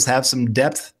Broncos have some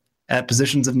depth at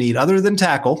positions of need other than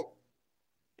tackle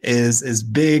is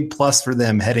big plus for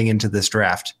them heading into this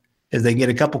draft. If they get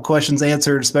a couple questions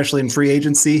answered, especially in free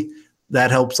agency, that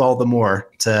helps all the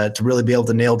more to really be able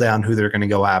to nail down who they're going to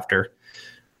go after.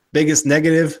 Biggest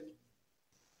negative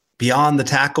beyond the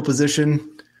tackle position,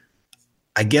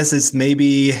 I guess it's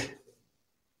maybe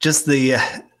just the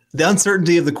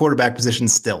uncertainty of the quarterback position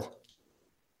still.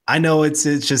 I know it's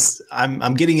just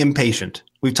I'm getting impatient.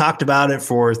 We've talked about it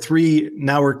for 3,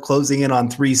 now we're closing in on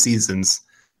 3 seasons.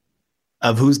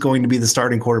 of who's going to be the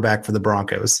starting quarterback for the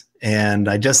Broncos. And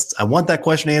I want that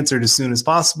question answered as soon as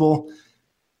possible.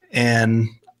 And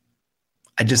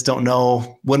I just don't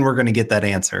know when we're going to get that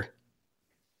answer.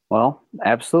 Well,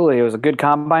 absolutely. It was a good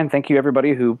combine. Thank you,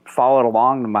 everybody who followed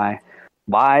along to my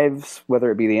lives,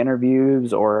 whether it be the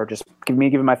interviews or just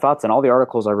giving my thoughts on all the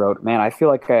articles I wrote. Man, I feel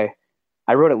like I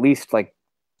wrote at least like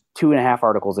 2.5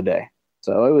 articles a day.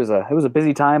 So it was a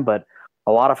busy time, but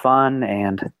a lot of fun.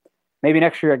 And maybe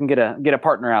next year I can get a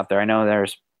partner out there. I know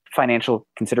there's financial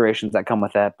considerations that come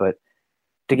with that, but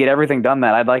to get everything done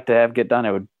that I'd like to get done,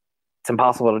 it's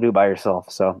impossible to do by yourself.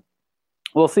 So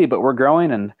we'll see, but we're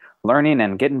growing and learning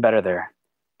and getting better there.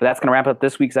 But that's going to wrap up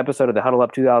this week's episode of the Huddle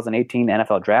Up 2018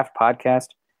 NFL Draft Podcast.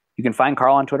 You can find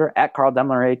Carl on Twitter at Carl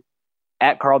Demler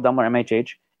MHH,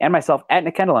 and myself at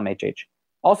Nick Kendall MHH.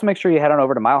 Also, make sure you head on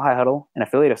over to Mile High Huddle, an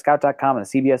affiliate of Scout.com and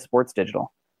CBS Sports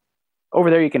Digital. Over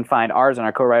there, you can find ours and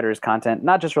our co-writers' content,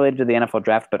 not just related to the NFL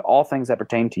Draft, but all things that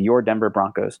pertain to your Denver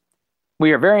Broncos.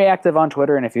 We are very active on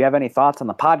Twitter, and if you have any thoughts on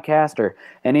the podcast or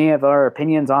any of our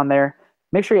opinions on there,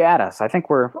 make sure you add us. I think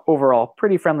we're overall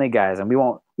pretty friendly guys, and we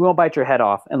won't bite your head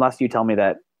off unless you tell me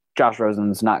that Josh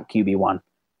Rosen's not QB1.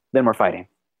 Then we're fighting.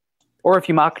 Or if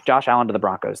you mock Josh Allen to the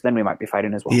Broncos, then we might be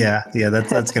fighting as well. Yeah,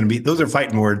 that's going to be – those are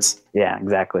fighting words. Yeah,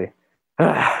 exactly.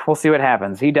 We'll see what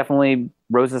happens. He definitely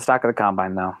rose the stock of the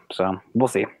combine, though, so we'll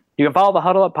see. You can follow the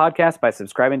Huddle Up Podcast by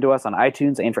subscribing to us on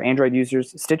iTunes and for Android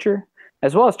users, Stitcher,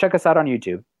 as well as check us out on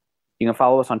YouTube. You can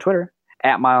follow us on Twitter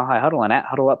at Mile High Huddle and at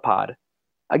Huddle Up Pod.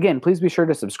 Again, please be sure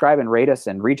to subscribe and rate us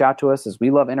and reach out to us as we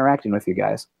love interacting with you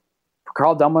guys. For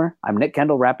Carl Demler, I'm Nick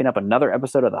Kendall wrapping up another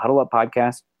episode of the Huddle Up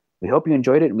Podcast. We hope you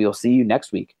enjoyed it, and we will see you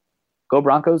next week. Go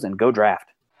Broncos and go draft.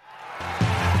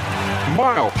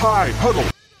 Mile High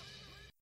Huddle.